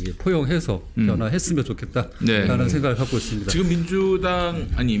포용해서 변화했으면 좋겠다라는 생각을 갖고 있습니다. 지금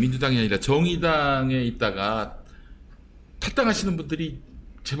민주당이 아니라 정의당에 있다가 탈당하시는 분들이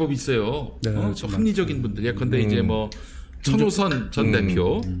제법 있어요. 합리적인 분들이야. 근데 이제 뭐 천호선 전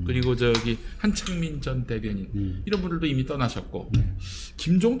대표 그리고 한창민 전 대변인 이런 분들도 이미 떠나셨고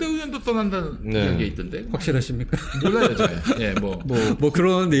김종대 의원도 떠난다는 이야기가 있던데 확실하십니까? 몰라요, 제가. 뭐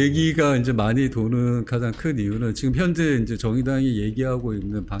그런 얘기가 이제 많이 도는 가장 큰 이유는 지금 현재 이제 정의당이 얘기하고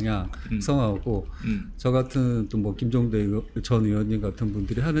있는 방향성하고 저 같은 또 뭐 김종대 전 의원님 같은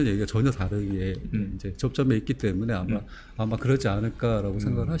분들이 하는 얘기가 전혀 다르게 이제 접점에 있기 때문에 아마 그러지 않을까라고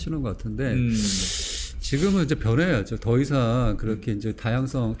생각을 하시는 것 같은데. 지금은 이제 변해야죠. 더 이상 그렇게 이제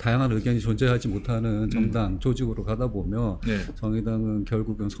다양한 의견이 존재하지 못하는 정당 조직으로 가다 보면 정의당은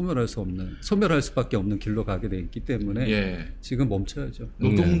결국은 소멸할 수밖에 없는 길로 가게 돼 있기 때문에 지금 멈춰야죠.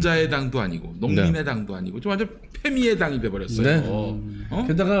 노동자의 당도 아니고 농민의 당도 아니고 좀 완전 패미의 당이 돼버렸어요.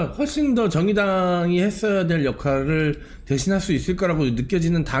 게다가 훨씬 더 정의당이 했어야 될 역할을 대신할 수 있을 거라고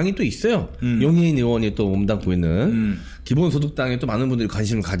느껴지는 당이 또 있어요. 용혜인 의원이 또 몸담고 있는 기본소득당에 또 많은 분들이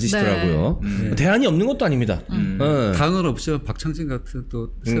관심을 가지시더라고요. 대안이 없는 것도 아닙니다. 당은 없죠. 박창진 같은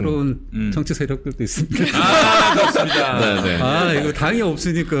또 새로운 정치 세력들도 있습니다. 그렇습니다. 이거 당이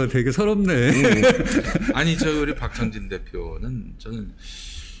없으니까 되게 서럽네. 아니, 우리 박창진 대표는 저는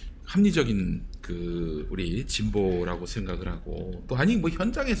합리적인 우리 진보라고 생각을 하고 또 뭐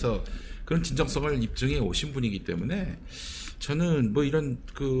현장에서 그런 진정성을 입증해 오신 분이기 때문에 저는 뭐 이런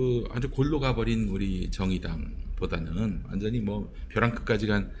아주 골로 가버린 우리 정의당보다는 완전히 뭐 벼랑 끝까지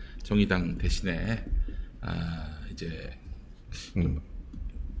간 정의당 대신에 이제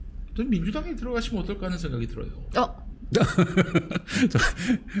좀 민주당에 들어가시면 어떨까 하는 생각이 들어요.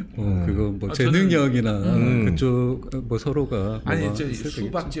 그거 뭐 제 능력이나 그쪽 뭐 서로가 아니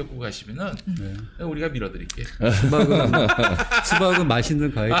수박 지역구 가시면은 우리가 밀어드릴게. 수박은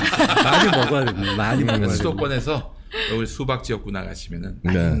맛있는 과일 많이 먹어야 됩니다. 많이 먹어야 됩니다. 수도권에서 우리 수박 지역구 나가시면은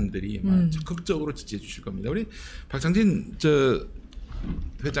많은 분들이 적극적으로 지지해 주실 겁니다. 우리 박창진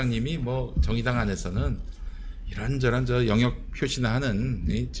회장님이 뭐 정의당 안에서는 이런저런 영역 표시나 하는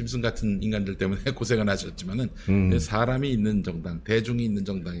짐승 같은 인간들 때문에 고생을 하셨지만은 사람이 있는 정당, 대중이 있는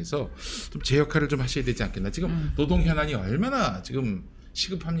정당에서 좀 제 역할을 좀 하셔야 되지 않겠나. 지금 노동 현안이 얼마나 지금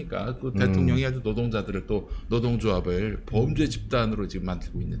시급합니까? 대통령이 아주 노동자들을 또 노동조합을 범죄 집단으로 지금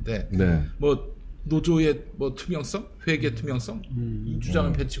만들고 있는데 뭐 노조의 뭐 투명성, 회계 투명성 이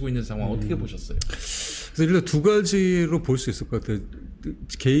주장을 펼치고 있는 상황 어떻게 보셨어요? 그래서 일단 두 가지로 볼 수 있을 것 같아요.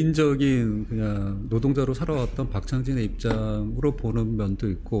 개인적인 그냥 노동자로 살아왔던 박창진의 입장으로 보는 면도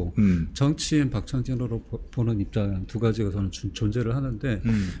있고 정치인 박창진으로 보는 입장 두 가지가 저는 존재를 하는데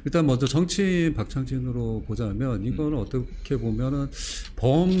일단 먼저 정치인 박창진으로 보자면 이거는 어떻게 보면은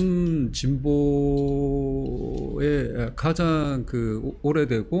범진보의 가장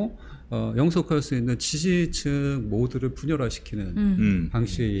가장 영속할 수 있는 지지층 모두를 분열화시키는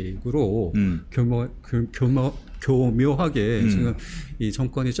방식으로 교묘하게 지금 이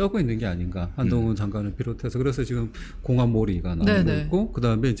정권이 쩌고 있는 게 아닌가. 한동훈 장관을 비롯해서. 그래서 지금 공안몰이가 나오고 있고, 그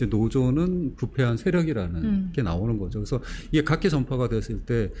다음에 이제 노조는 부패한 세력이라는 게 나오는 거죠. 그래서 이게 각계 전파가 됐을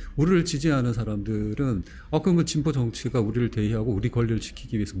때 우리를 지지하는 사람들은 그러면 진보 정치가 우리를 대의하고 우리 권리를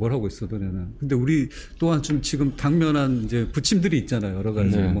지키기 위해서 뭘 하고 있어, 너네는. 근데 우리 또한 좀 지금 당면한 이제 부침들이 있잖아요. 여러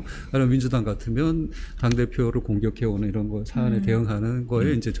가지. 뭐, 민주당 같으면 당대표를 공격해오는 이런 거 사안에 대응하는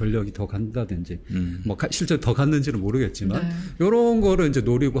거에 이제 전력이 더 간다든지, 뭐, 실제 더 갔는지는 모르겠지만, 이런 거를 이제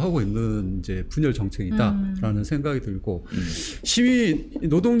노리고 하고 있는 이제 분열 정책이다라는 생각이 들고,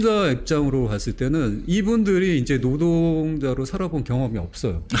 노동자 입장으로 봤을 때는 이분들이 이제 노동자로 살아본 경험이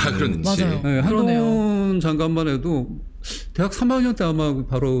없어요. 그렇지. 맞아요. 네, 한동훈 장관만 해도 대학 3학년 때 아마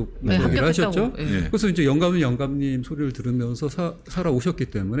바로 얘기를 하셨죠. 그래서 이제 영감님 소리를 들으면서 살아오셨기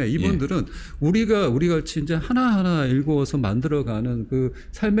때문에 이분들은 우리가 같이 이제 하나하나 읽어서 만들어가는 그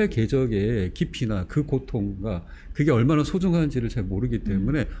삶의 궤적의 깊이나 그 고통과 그게 얼마나 소중한지를 잘 모르기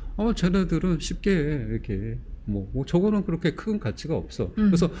때문에 쟤네들은 쉽게 이렇게 뭐 저거는 그렇게 큰 가치가 없어.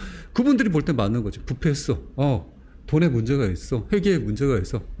 그래서 그분들이 볼 때 맞는 거죠. 부패했어. 돈에 문제가 있어. 회계에 문제가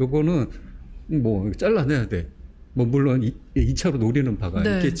있어. 요거는 뭐 잘라내야 돼. 뭐 물론 2차로 노리는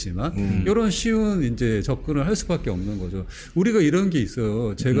바가 있겠지만 이런 쉬운 이제 접근을 할 수밖에 없는 거죠. 우리가 이런 게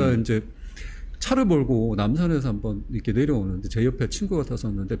있어요. 제가 이제 차를 몰고 남산에서 한번 이렇게 내려오는데 제 옆에 친구가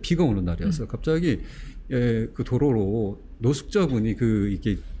탔었는데 비가 오는 날이었어요. 갑자기 그 도로로 노숙자분이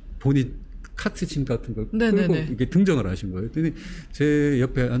이게 본인 카트짐 같은 걸 끌고 이렇게 등장을 하신 거예요. 그랬더니 제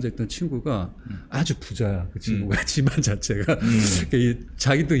옆에 앉아있던 친구가 아주 부자야. 그 친구가 집안 자체가.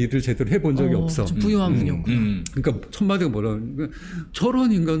 자기도 일을 제대로 해본 적이 없어. 부유한 분이었구나. 그러니까 첫마디가 뭐라고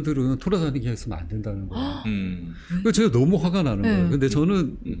저런 인간들은 돌아다니게 했으면 안 된다는 거예요. 그래서 제가 너무 화가 나는 거예요. 근데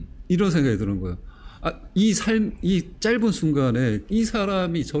저는 이런 생각이 드는 거예요. 이 짧은 순간에 이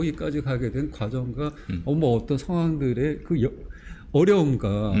사람이 저기까지 가게 된 과정과 어떤 상황들의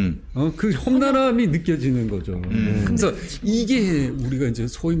어려움과 그 험난함이 느껴지는 거죠. 그래서 이게 우리가 이제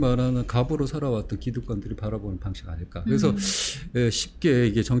소위 말하는 갑으로 살아왔던 기득권들이 바라보는 방식 아닐까. 그래서 쉽게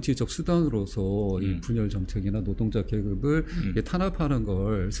이게 정치적 수단으로서 이 분열 정책이나 노동자 계급을 탄압하는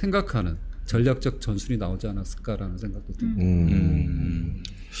걸 생각하는 전략적 전술이 나오지 않았을까라는 생각도 듭니다.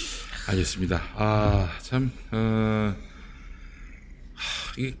 알겠습니다.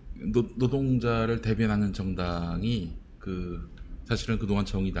 이 노동자를 대변하는 정당이 사실은 그동안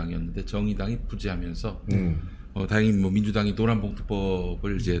정의당이었는데 정의당이 부재하면서 다행히 뭐 민주당이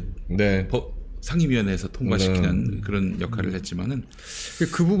노란봉투법을 이제 상임위원회에서 통과시키는 그런 역할을 했지만은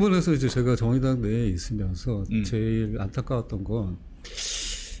그 부분에서 이제 제가 정의당 내에 있으면서 제일 안타까웠던 건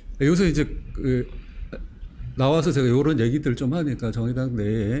요새 이제 나와서 제가 이런 얘기들 좀 하니까 정의당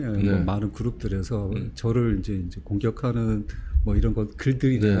내에 뭐 많은 그룹들에서 저를 이제 공격하는 뭐 이런 것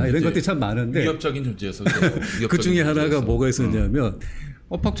글들이나 이런 것들이 참 많은데 위협적인 존재여서 그 중에 하나가 뭐가 있었냐면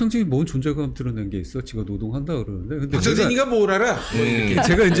박정진이 뭔 존재감 드러낸 게 있어? 지가 노동한다 그러는데. 근데 박정진이가 뭘 알아?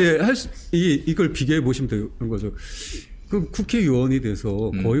 제가 이제 이걸 비교해 보시면 되는 거죠. 그 국회의원이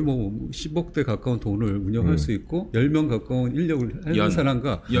돼서 거의 뭐 10억대 가까운 돈을 운영할 수 있고 10명 가까운 인력을 하는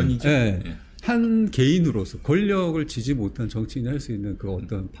사람과 연이죠. 한 개인으로서 권력을 지지 못한 정치인이 할 수 있는 그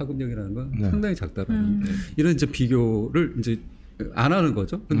어떤 파급력이라는 건 상당히 작다라는 이런 이제 비교를 이제 안 하는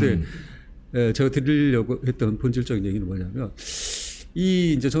거죠. 근데 제가 드리려고 했던 본질적인 얘기는 뭐냐면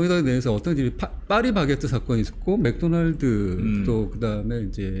이 이제 정의당 내에서 어떤 일이 파리 바게트 사건이 있었고 맥도날드 또 그다음에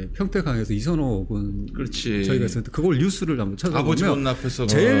이제 평택항에서 이선호 군 저희가 있을 때 그걸 뉴스를 한번 아버지 문 찾아보면 앞에서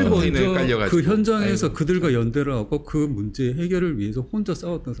제일 먼저 그 현장에서 그들과 연대를 하고 그 문제 해결을 위해서 혼자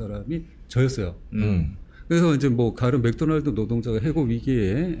싸웠던 사람이 저였어요. 그래서 이제 뭐 다른 맥도날드 노동자가 해고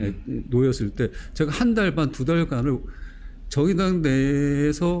위기에 놓였을 때 제가 한 달 반, 2달간을 정의당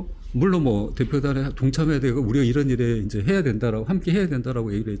내에서 물론 뭐 대표단에 동참해야 되고 우리가 이런 일에 이제 해야 된다라고 함께 해야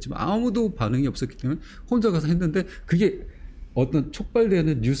된다라고 얘기를 했지만 아무도 반응이 없었기 때문에 혼자 가서 했는데 그게 어떤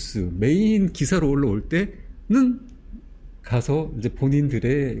촉발되는 뉴스 메인 기사로 올라올 때는 가서 이제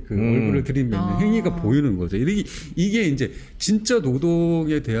본인들의 그 얼굴을 들이밀는 행위가 보이는 거죠. 이게 이제 진짜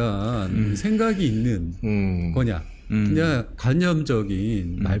노동에 대한 생각이 있는 거냐. 그냥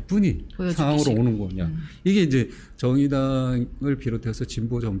관념적인 말뿐이 상황으로 오는 거냐. 이게 이제 정의당을 비롯해서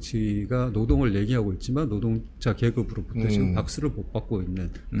진보 정치가 노동을 얘기하고 있지만 노동자 계급으로부터 지금 박수를 못 받고 있는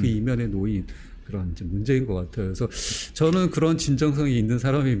그 이면에 놓인 그런 이제 문제인 것 같아요. 그래서 저는 그런 진정성이 있는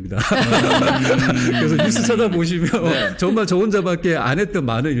사람입니다. 그래서 뉴스 찾아보시면 정말 저 혼자밖에 안 했던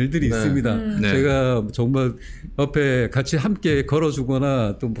많은 일들이 있습니다. 제가 정말 옆에 같이 함께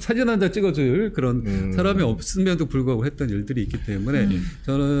걸어주거나 또 뭐 사진 한 장 찍어줄 그런 사람이 없음에도 불구하고 했던 일들이 있기 때문에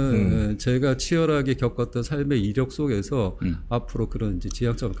저는 제가 치열하게 겪었던 삶의 이력 속에서 앞으로 그런 이제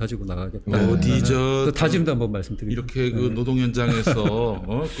지향점을 가지고 나가겠다. 어디 다짐도 한번 말씀드립니다. 이렇게 그 노동 현장에서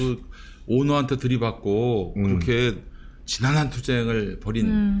그 오너한테 들이받고 그렇게 지난한 투쟁을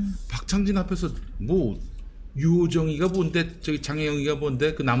벌인 박창진 앞에서 뭐 유호정이가 뭔데 저기 장혜영이가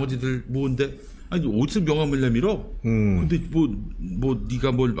뭔데 그 나머지들 뭔데 아니 어디서 명함을 내밀어? 근데 뭐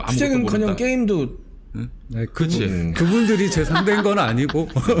네가 뭘 아무것도 투쟁은커녕 게임도 네, 그분들이 제 상대인 건 아니고.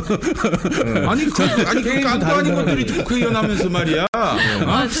 아니, 깐도 아닌 것들이 국회의원 하면서 말이야.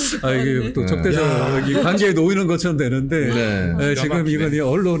 이게 또 적대적 관계에 놓이는 것처럼 되는데, 지금 이건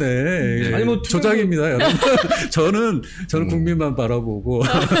언론의 조작입니다, 여러분. 저는 국민만 바라보고,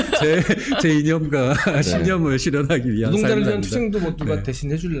 제 이념과 신념을 실현하기 위한 노동자를 위한 투쟁도 뭐 누가 대신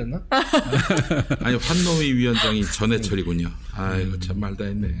해줄랬나? 아니, 환노위 위원장이 전해철이군요. 아이고, 참 말 다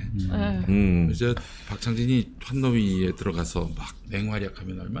했네. 이제 박창진이 환노위에 들어가서 막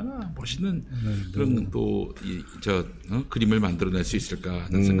맹활약하면 얼마나 멋있는 그런 또 그림을 만들어낼 수 있을까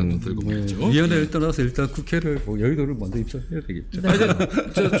하는 생각도 들고 말이죠. 위원회를 떠나서 일단 국회를 여의도를 먼저 입성해야 되겠죠.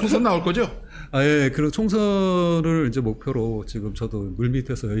 이제 총선 나올 거죠? 그런 총선을 이제 목표로 지금 저도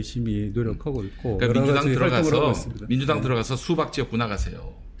물밑에서 열심히 노력하고 있고. 그러니까 민주당 들어가서 수박 지역구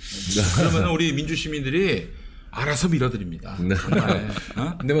나가세요. 그러면 우리 민주시민들이 알아서 밀어드립니다.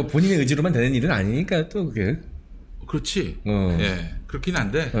 근데 뭐 본인의 의지로만 되는 일은 아니니까 또 그게. 그렇지. 예. 그렇긴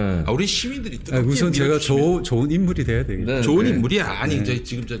한데, 우리 시민들이 우선 제가 좋은 인물이 돼야 되겠죠. 좋은 인물이야. 아니,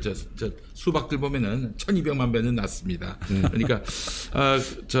 지금 저 수박들 보면은 1200만 배는 났습니다. 그러니까,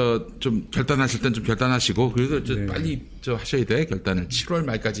 좀 결단하실 땐 좀 결단하시고, 그래서 빨리 하셔야 돼. 결단을 7월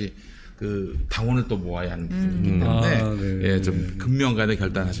말까지 그 당원을 또 모아야 하는 부분이기 때문에 좀 금명간에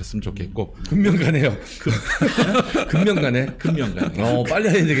결단하셨으면 좋겠고. 금명간에요. 금명간에. 빨리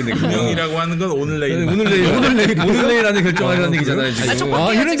해야 되겠네. 금명이라고 하는 건 오늘 내일 안에 결정하라는 얘기잖아요. 지금.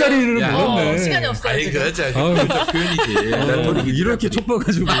 이런 자리를 몰랐네. 시간이 없어요. 표현이지. 이렇게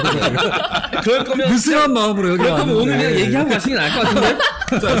촉박가지고. 그럴 거면 느슨한 마음으로 여기. 그럴 거면 오늘 그냥 얘기하고 가시는 게 나을 것 같은데.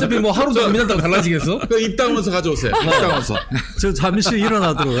 어차피 뭐 하루도 안 지났다고 달라지겠어? 입당원서 가져오세요. 입당원서. 저 잠시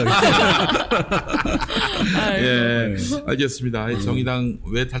일어나도록 하겠습니다. 알겠습니다. 정의당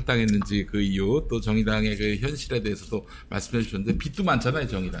왜 탈당했는지 그 이유, 또 정의당의 그 현실에 대해서도 말씀해 주셨는데, 빚도 많잖아요,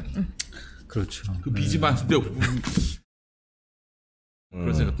 정의당이. 그렇죠. 그 빚이 많은데,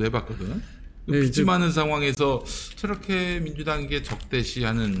 그런 생각도 해봤거든. 빚지 많은 상황에서 저렇게 민주당에게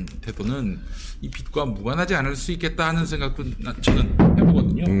적대시하는 태도는 이 빚과 무관하지 않을 수 있겠다 하는 생각도 저는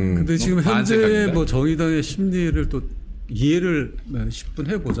해보거든요. 근데 지금 현재 뭐 정의당의 심리를 또 이해를 10분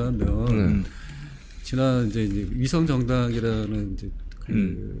해보자면 지난 이제 위성 정당이라는 이제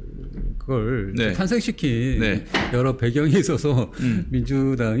그걸 네. 탄생시킨 네. 여러 배경이 있어서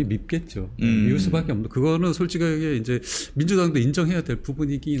민주당이 밉겠죠. 미울 수밖에 없는. 그거는 솔직하게 이제 민주당도 인정해야 될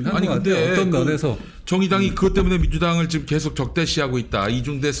부분이긴 한 것 같아요. 어떤 면에서 정의당이 그것 때문에 민주당을 지금 계속 적대시하고 있다.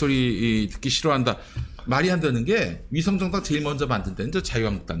 이중대 소리 듣기 싫어한다. 말이 안 되는 게 위성 정당 제일 먼저 만든 데는 저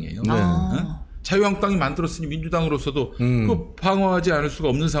자유한국당이에요. 네. 자유한국당이 만들었으니 민주당으로서도 그 방어하지 않을 수가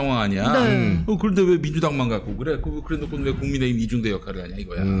없는 상황 아니야. 네. 그런데 왜 민주당만 갖고 그래? 그래 놓고 왜 국민의힘 이중대 역할을 하냐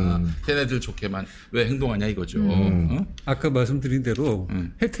이거야. 걔네들 좋게만 왜 행동하냐 이거죠. 아까 말씀드린 대로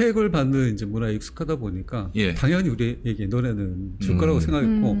혜택을 받는 이제 문화에 익숙하다 보니까 당연히 우리에게 너네는 줄 거라고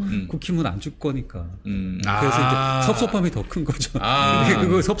생각했고 국힘은 안 줄 거니까. 그래서 이제 섭섭함이 더 큰 거죠.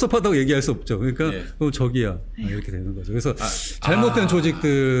 그거 섭섭하다고 얘기할 수 없죠. 그러니까 저기야 이렇게 되는 거죠. 그래서 잘못된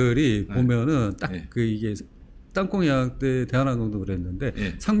조직들이 보면은 딱 이게 땅콩약 때 대한항공도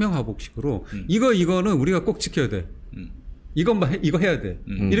그랬는데 상명하복식으로 이거는 우리가 꼭 지켜야 돼. 이거 해야 돼.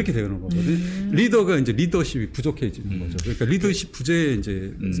 이렇게 되는 거거든요. 리더가 이제 리더십이 부족해지는 거죠. 그러니까 리더십 부재의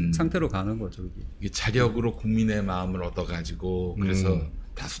이제 상태로 가는 거죠. 이게 자력으로 국민의 마음을 얻어가지고 그래서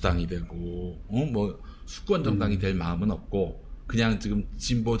다수당이 되고 뭐 수권 정당이 될 마음은 없고 그냥 지금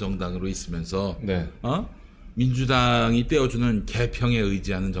진보 정당으로 있으면서 민주당이 떼어주는 개평에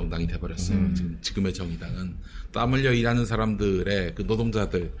의지하는 정당이 돼버렸어요. 지금의 정의당은 땀 흘려 일하는 사람들의 그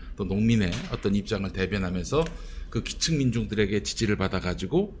노동자들 또 농민의 어떤 입장을 대변하면서 그 기층 민중들에게 지지를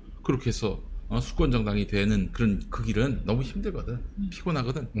받아가지고 그렇게 해서 수권 정당이 되는 그런 그 길은 너무 힘들거든.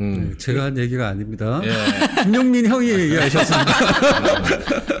 피곤하거든. 제가 한 얘기가 아닙니다. 김용민 형이 얘기하셨습니다.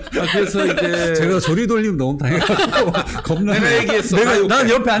 그래서 이제 제가 조리 돌림 너무 당해가지고 겁나. 내가 얘기했어. 난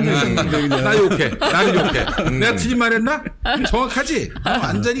옆에 앉아 있었는데 나 욕해. 나를 욕해. 내가 틀린 말했나? 정확하지.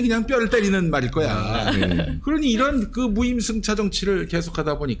 완전히 그냥 뼈를 때리는 말일 거야. 그러니 이런 그 무임승차 정치를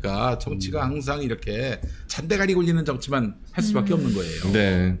계속하다 보니까 정치가 항상 이렇게 잔대가리 굴리는 정치만 할 수밖에 없는 거예요.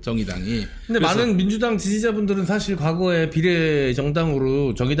 네. 정의당이. 근데 많은 민주당 지지자분들은 사실 과거에 비례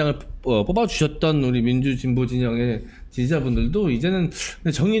정당으로 정의당을 뽑아주셨던 우리 민주진보 진영의 지지자분들도 이제는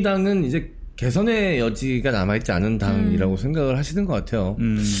정의당은 이제 개선의 여지가 남아있지 않은 당이라고 생각을 하시는 것 같아요.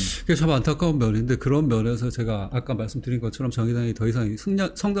 그게 참 안타까운 면인데 그런 면에서 제가 아까 말씀드린 것처럼 정의당이 더 이상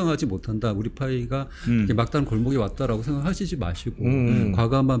성장하지 못한다. 우리 파이가 막다른 골목에 왔다라고 생각하시지 마시고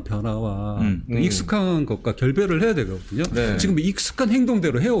과감한 변화와 익숙한 것과 결별을 해야 되거든요. 네. 지금 익숙한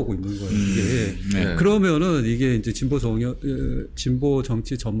행동대로 해오고 있는 거예요. 이게. 네. 그러면은 이게 이제 진보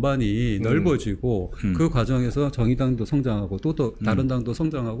정치 전반이 넓어지고 그 과정에서 정의당도 성장하고 또 다른 당도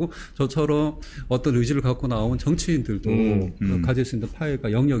성장하고 저처럼 어떤 의지를 갖고 나온 정치인들도 가질 수 있는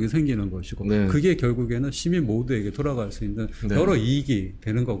파이가 영역이 생기는 것이고 그게 결국에는 시민 모두에게 돌아갈 수 있는 여러 이익이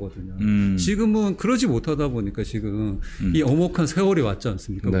되는 거거든요. 지금은 그러지 못하다 보니까 지금 이 엄혹한 세월이 왔지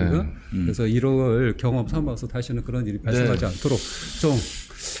않습니까? 우리가? 그래서 이럴 경험 삼아서 다시는 그런 일이 발생하지 않도록 좀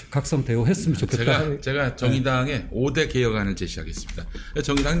각성대우했으면 좋겠다. 제가 정의당의 5대 개혁안을 제시하겠습니다.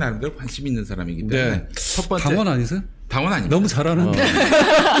 정의당이 나름대로 관심 있는 사람이기 때문에 첫 번째 당원 아니세요? 당원 아닙니다. 너무 잘하는데.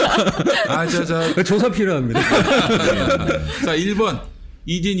 조사 필요합니다. 자, 1번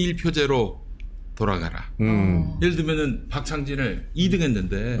이진 1표제로 돌아가라. 예를 들면은 박창진을 2등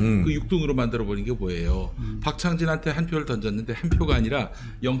했는데 그 6등으로 만들어버린 게 뭐예요? 박창진한테 한 표를 던졌는데 한 표가 아니라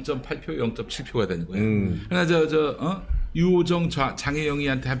 0.8표, 0.7표가 되는 거예요. 그러나 유호정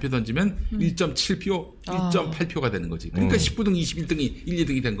장혜영이한테 한 표 던지면 1.7표, 1.8표가 되는 거지. 그러니까 19등, 21등이 1,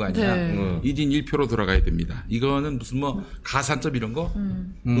 2등이 된 거 아니야. 이진 1표로 돌아가야 됩니다. 이거는 무슨 뭐 가산점 이런 거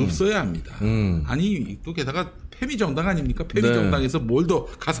없어야 합니다. 아니 또 게다가 패미정당 아닙니까? 패미정당에서 뭘 더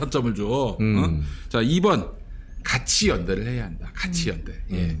가산점을 줘. 자, 2번 가치 연대를 해야 한다. 가치 연대.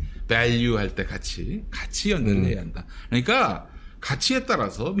 value 할 때 가치 연대를 해야 한다. 그러니까 가치에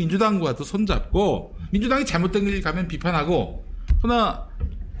따라서 민주당과도 손잡고 민주당이 잘못된 길 가면 비판하고 그러나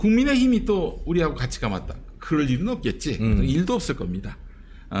국민의힘이 또 우리하고 가치가 맞다. 그럴 일은 없겠지. 일도 없을 겁니다.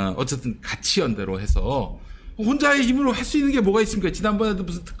 어쨌든 가치 연대로 해서 혼자의 힘으로 할 수 있는 게 뭐가 있습니까? 지난번에도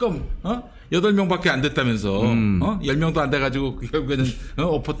무슨 특검 8명밖에 안 됐다면서 10명도 안 돼가지고 결국에는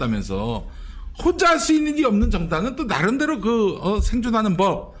엎었다면서 혼자 할 수 있는 게 없는 정당은 또 나름대로 생존하는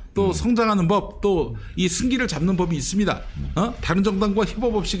법 또 성장하는 법, 또 이 승기를 잡는 법이 있습니다. 다른 정당과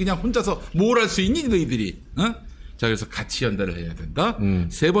협업 없이 그냥 혼자서 뭘 할 수 있니 너희들이? 자, 그래서 가치 연대를 해야 된다.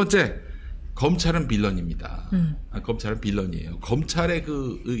 세 번째, 검찰은 빌런입니다. 검찰은 빌런이에요. 검찰의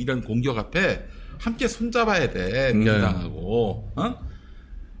이런 공격 앞에 함께 손잡아야 돼. 민주당하고.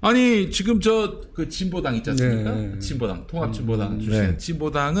 아니 지금 그 진보당 있지 않습니까? 네. 진보당 통합진보당 출신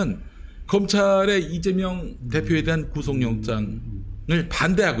진보당은 검찰의 이재명 대표에 대한 구속영장을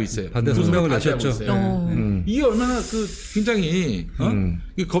반대하고 있어요. 반대 성명을 내셨죠. 이게 얼마나 굉장히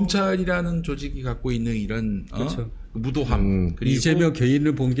검찰이라는 조직이 갖고 있는 이런 그렇죠. 무도함. 그리고 이재명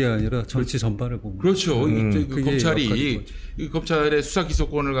개인을 본 게 아니라 정치 전반을 본 거죠. 그렇죠. 검찰의 수사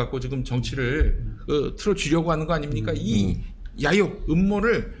기소권을 갖고 지금 정치를 틀어주려고 하는 거 아닙니까? 이 야욕,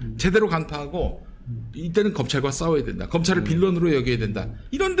 음모를 제대로 간파하고 이때는 검찰과 싸워야 된다. 검찰을 빌런으로 여겨야 된다.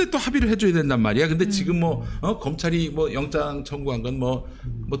 이런데 또 합의를 해줘야 된단 말이야. 근데 지금 검찰이 영장 청구한 건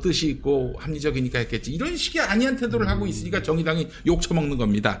뜻이 있고 합리적이니까 했겠지. 이런 식의 아니한 태도를 하고 있으니까 정의당이 욕 처먹는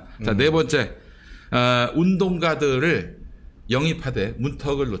겁니다. 자, 네 번째. 운동가들을 영입하되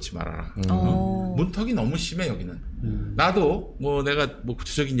문턱을 놓지 말아라. 문턱이 너무 심해, 여기는. 나도 내가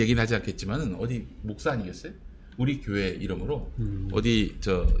구체적인 얘기는 하지 않겠지만은 어디 목사 아니겠어요? 우리 교회 이름으로 어디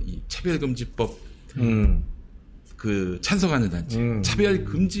이 차별금지법 찬성하는 단체,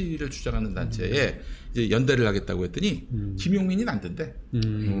 차별금지를 주장하는 단체에 이제 연대를 하겠다고 했더니 김용민이 안 된대.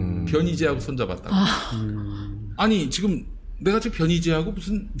 변희재하고 손잡았다고. 아니 지금 내가 지금 변희재하고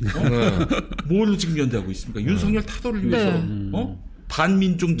무슨 뭘로 지금 연대하고 있습니까? 윤석열 타도를 위해서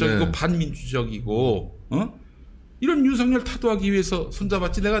반민중적이고 반민주적이고 이런 윤석열 타도하기 위해서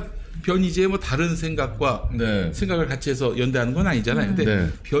손잡았지. 내가 변희재의 다른 생각과 생각을 같이 해서 연대하는 건 아니잖아요.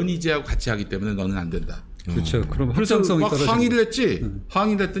 근데 변희재하고 같이 하기 때문에 너는 안 된다. 그렇죠. 그럼 그래서 확장성이 막 항의를 했지.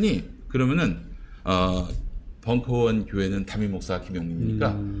 항의를 했더니 그러면은 벙커원 교회는 담임 목사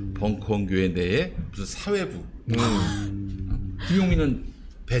김용민이니까 벙커원 교회 내에 무슨 사회부 김용민은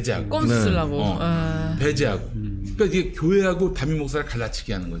배제하고 꼼수 쓰려고 배제하고 그러니까 이게 교회하고 담임 목사를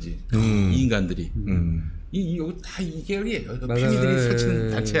갈라치기 하는 거지. 이 인간들이 이거 다 이 계열이에요. 피미들이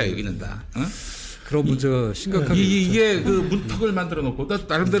설치는 단체야 여기는 다. 그런 문제가 심각하게 이게 문턱을 만들어 놓고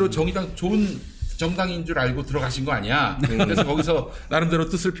나름대로 정의당 좋은 정당인 줄 알고 들어가신 거 아니야. 그래서 거기서 나름대로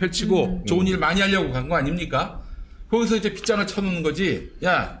뜻을 펼치고 좋은 일 많이 하려고 간 거 아닙니까? 거기서 이제 빗장을 쳐놓는 거지.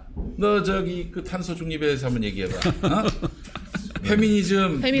 야, 너 탄소 중립에 대해서 한번 얘기해봐.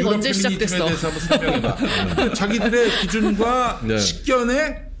 페미니즘, 유럽 페미니즘에 대해서 한번 설명해봐. 자기들의 기준과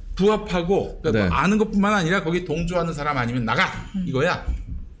식견에 부합하고 그러니까 아는 것뿐만 아니라 거기 동조하는 사람 아니면 나가 이거야.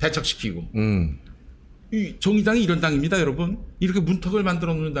 배척시키고. 이 정의당이 이런 당입니다, 여러분. 이렇게 문턱을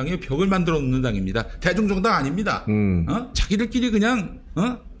만들어 놓는 당이에요. 벽을 만들어 놓는 당입니다. 대중정당 아닙니다. 자기들끼리 그냥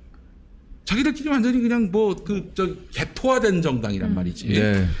자기들끼리 완전히 그냥 개토화된 정당이란 말이지.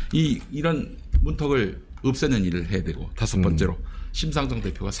 이런 문턱을 없애는 일을 해야 되고 다섯 번째로 심상정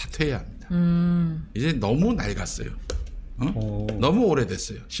대표가 사퇴해야 합니다. 이제 너무 낡았어요. 너무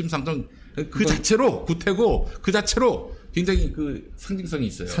오래됐어요. 심상정 그 자체로 구태고 그 자체로 굉장히 상징성이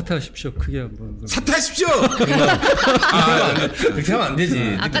있어요. 사퇴하십시오. 크게 한번. 사퇴하십시오. 그렇게 하면 안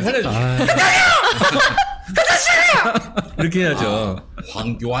되지. 이렇게 해야죠.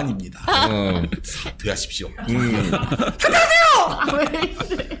 황교안입니다. 사퇴하십시오. 사퇴하세요.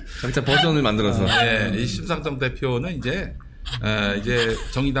 각자 버전을 만들어서. 이 심상정 대표는 이제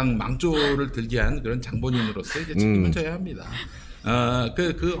정의당 망조를 들게 한 그런 장본인으로서 이제 책임을 져야 합니다.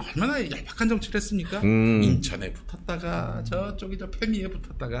 얼마나 얄팍한 정치를 했습니까? 인천에 붙었다가, 저쪽이 페미에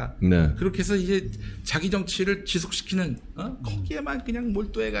붙었다가, 그렇게 해서 이제 자기 정치를 지속시키는, 거기에만 그냥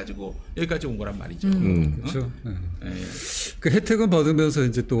몰두해가지고 여기까지 온 거란 말이죠. 그렇죠. 그 혜택은 받으면서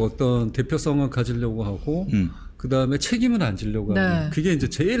이제 또 어떤 대표성을 가지려고 하고, 그 다음에 책임은 안 지려고 하는, 그게 이제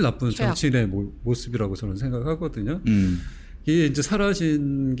제일 나쁜 정치인의 모습이라고 저는 생각하거든요. 이게 이제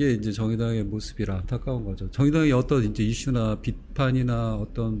사라진 게 이제 정의당의 모습이라 안타까운 거죠. 정의당의 어떤 이제 이슈나 비판이나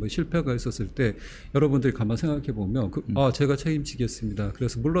어떤 실패가 있었을 때 여러분들이 가만 생각해 보면 제가 책임지겠습니다.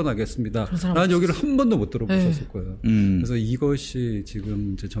 그래서 물러나겠습니다. 난 여기를 한 번도 못 들어보셨을 거예요. 그래서 이것이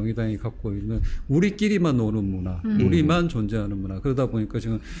지금 이제 정의당이 갖고 있는 우리끼리만 노는 문화, 우리만 존재하는 문화. 그러다 보니까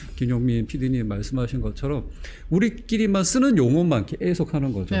지금 김용민 PD님 말씀하신 것처럼 우리끼리만 쓰는 용어만 계속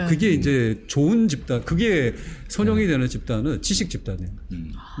하는 거죠. 그게 이제 좋은 집단, 그게 선용이 되는 집단은 지식 집단이에요.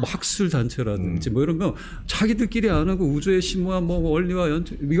 학술 단체라든지 이런 거 자기들끼리 안 하고 우주의 심오와 원리와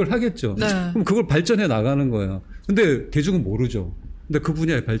연출 이걸 하겠죠. 그럼 그걸 발전해 나가는 거예요. 근데 대중은 모르죠. 근데 그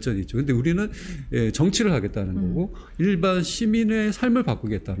분야의 발전이 있죠. 근데 우리는 정치를 하겠다는 거고 일반 시민의 삶을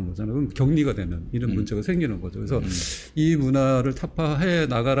바꾸겠다는 거잖아요. 그럼 격리가 되는 이런 문제가 생기는 거죠. 그래서 이 문화를 타파해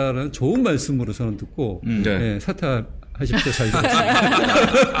나가라는 좋은 말씀으로 저는 듣고 사퇴하십시오. 잘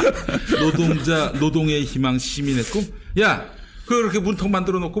들었습니다. 노동의 희망, 시민의 꿈. 야, 그렇게 문턱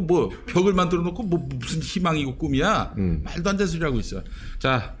만들어 놓고 벽을 만들어 놓고 무슨 희망이고 꿈이야? 말도 안 되는 소리 하고 있어.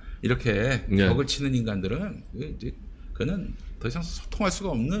 자, 이렇게 벽을 치는 인간들은 그는 더 이상 소통할 수가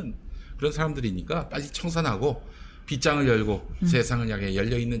없는 그런 사람들이니까 빨리 청산하고 빗장을 열고 세상을 향해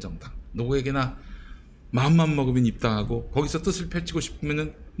열려 있는 정당. 누구에게나 마음만 먹으면 입당하고 거기서 뜻을 펼치고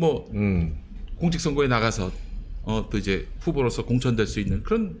싶으면은 뭐 공직선거에 나가서 또 이제 후보로서 공천될 수 있는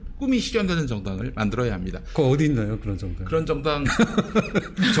그런 꿈이 실현되는 정당을 만들어야 합니다. 그 어디 있나요, 그런 정당? 그런 정당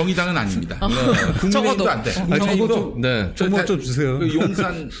정의당은 아닙니다. 국민의힘도 안 돼. 정보 좀 주세요. 그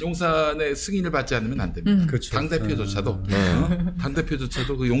용산의 승인을 받지 않으면 안 됩니다. 그렇죠. 당 대표조차도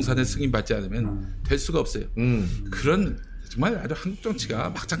그 용산의 승인 받지 않으면 될 수가 없어요. 그런 정말 아주 한국 정치가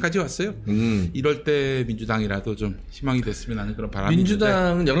막장까지 왔어요. 이럴 때 민주당이라도 좀 희망이 됐으면 하는 그런 바람이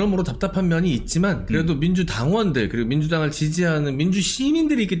민주당은 여러모로 답답한 면이 있지만 그래도 민주당원들 그리고 민주당을 지지하는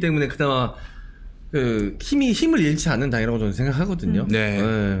민주시민들이 있기 때문에 그나마 그 힘을 잃지 않는 당이라고 저는 생각하거든요. 네.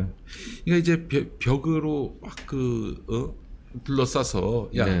 그러니까 이제 벽으로 막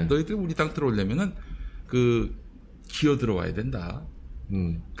둘러싸서 야 너희들 우리 당 들어오려면은 그 기어 들어와야 된다.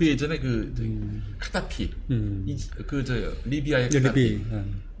 그 예전에 카다피 리비아의 카다피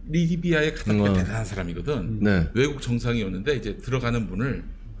리비아의 카다피가 대단한 사람이거든. 외국 정상이었는데 이제 들어가는 문을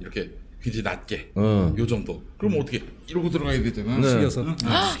이렇게 굉장히 낮게 요 정도. 그럼 어떻게 이러고 들어가야 되잖아. 숙여서.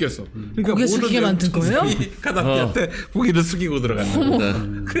 숙여서. 그러니까 고개 숙이게 만든 거예요? 카다피한테 고개를 숙이고 들어가는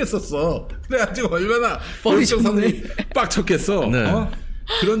거야. 그랬었어. 그래가지고 얼마나 외국 정상들이 빡쳤겠어.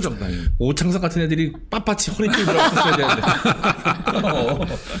 그런 정당이에요. 오창석 같은 애들이 빳빳이 허리 삐 들어갔어야 되는데.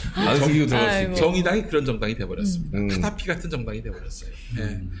 안 숙이고 들어갔어요. 정의당이 그런 정당이 돼버렸습니다. 카다피 같은 정당이 돼버렸어요.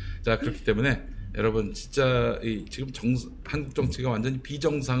 자, 그렇기 때문에 여러분 진짜 지금 한국 정치가 완전히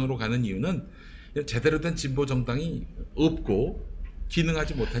비정상으로 가는 이유는 제대로 된 진보 정당이 없고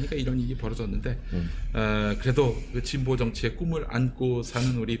기능하지 못하니까 이런 일이 벌어졌는데 그래도 그 진보 정치의 꿈을 안고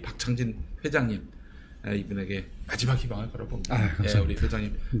사는 우리 박창진 회장님 이분에게 마지막 희망을 걸어봅니다. 우리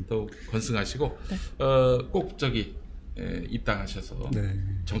회장님 더욱 건승하시고 꼭 입당하셔서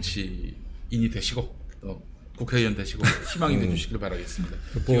정치인이 되시고 또 국회의원 되시고 희망이 되주시길 바라겠습니다.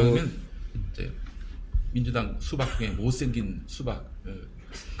 기왕이면 이제 민주당 수박 중에 못생긴 수박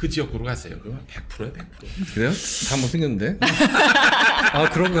그 지역구로 가세요. 그러면 100%예요, 100%. 그래요? 다 못생겼는데?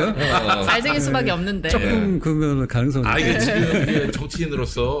 그런가요? 잘생긴 수박이 없는데. 조금 그러면 가능성이. 이게 지금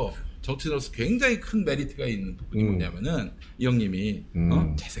정치인으로서 굉장히 큰 메리트가 있는 부분이 뭐냐면은 이 형님이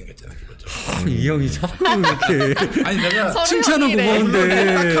잘생겼잖아 기본적으로. 이 형이 자꾸 이렇게 아니 내가 칭찬은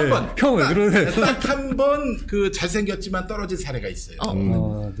고마운데 딱 한 번 형 왜 그러네. 딱 한 번 그 잘생겼지만 떨어진 사례가 있어요.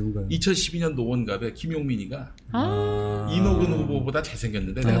 누군가요? 2012년 노원갑에 김용민이가 이노근 후보보다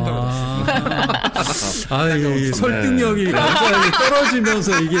잘생겼는데 내가 떨어졌어. 이 설득력이 굉장히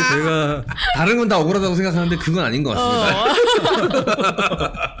떨어지면서 이게 제가 다른 건 다 억울하다고 생각하는데 그건 아닌 것 같습니다.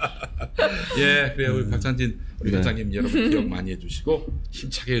 그래요. 우리 박창진 우리 회장님 여러분 기억 많이 해주시고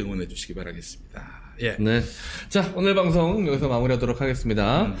힘차게 응원해 주시기 바라겠습니다. 네. 자, 오늘 방송 여기서 마무리하도록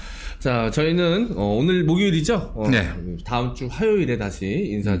하겠습니다. 자, 저희는 오늘 목요일이죠? 다음 주 화요일에 다시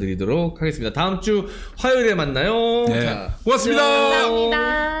인사드리도록 하겠습니다. 다음 주 화요일에 만나요. 고맙습니다.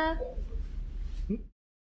 감사합니다.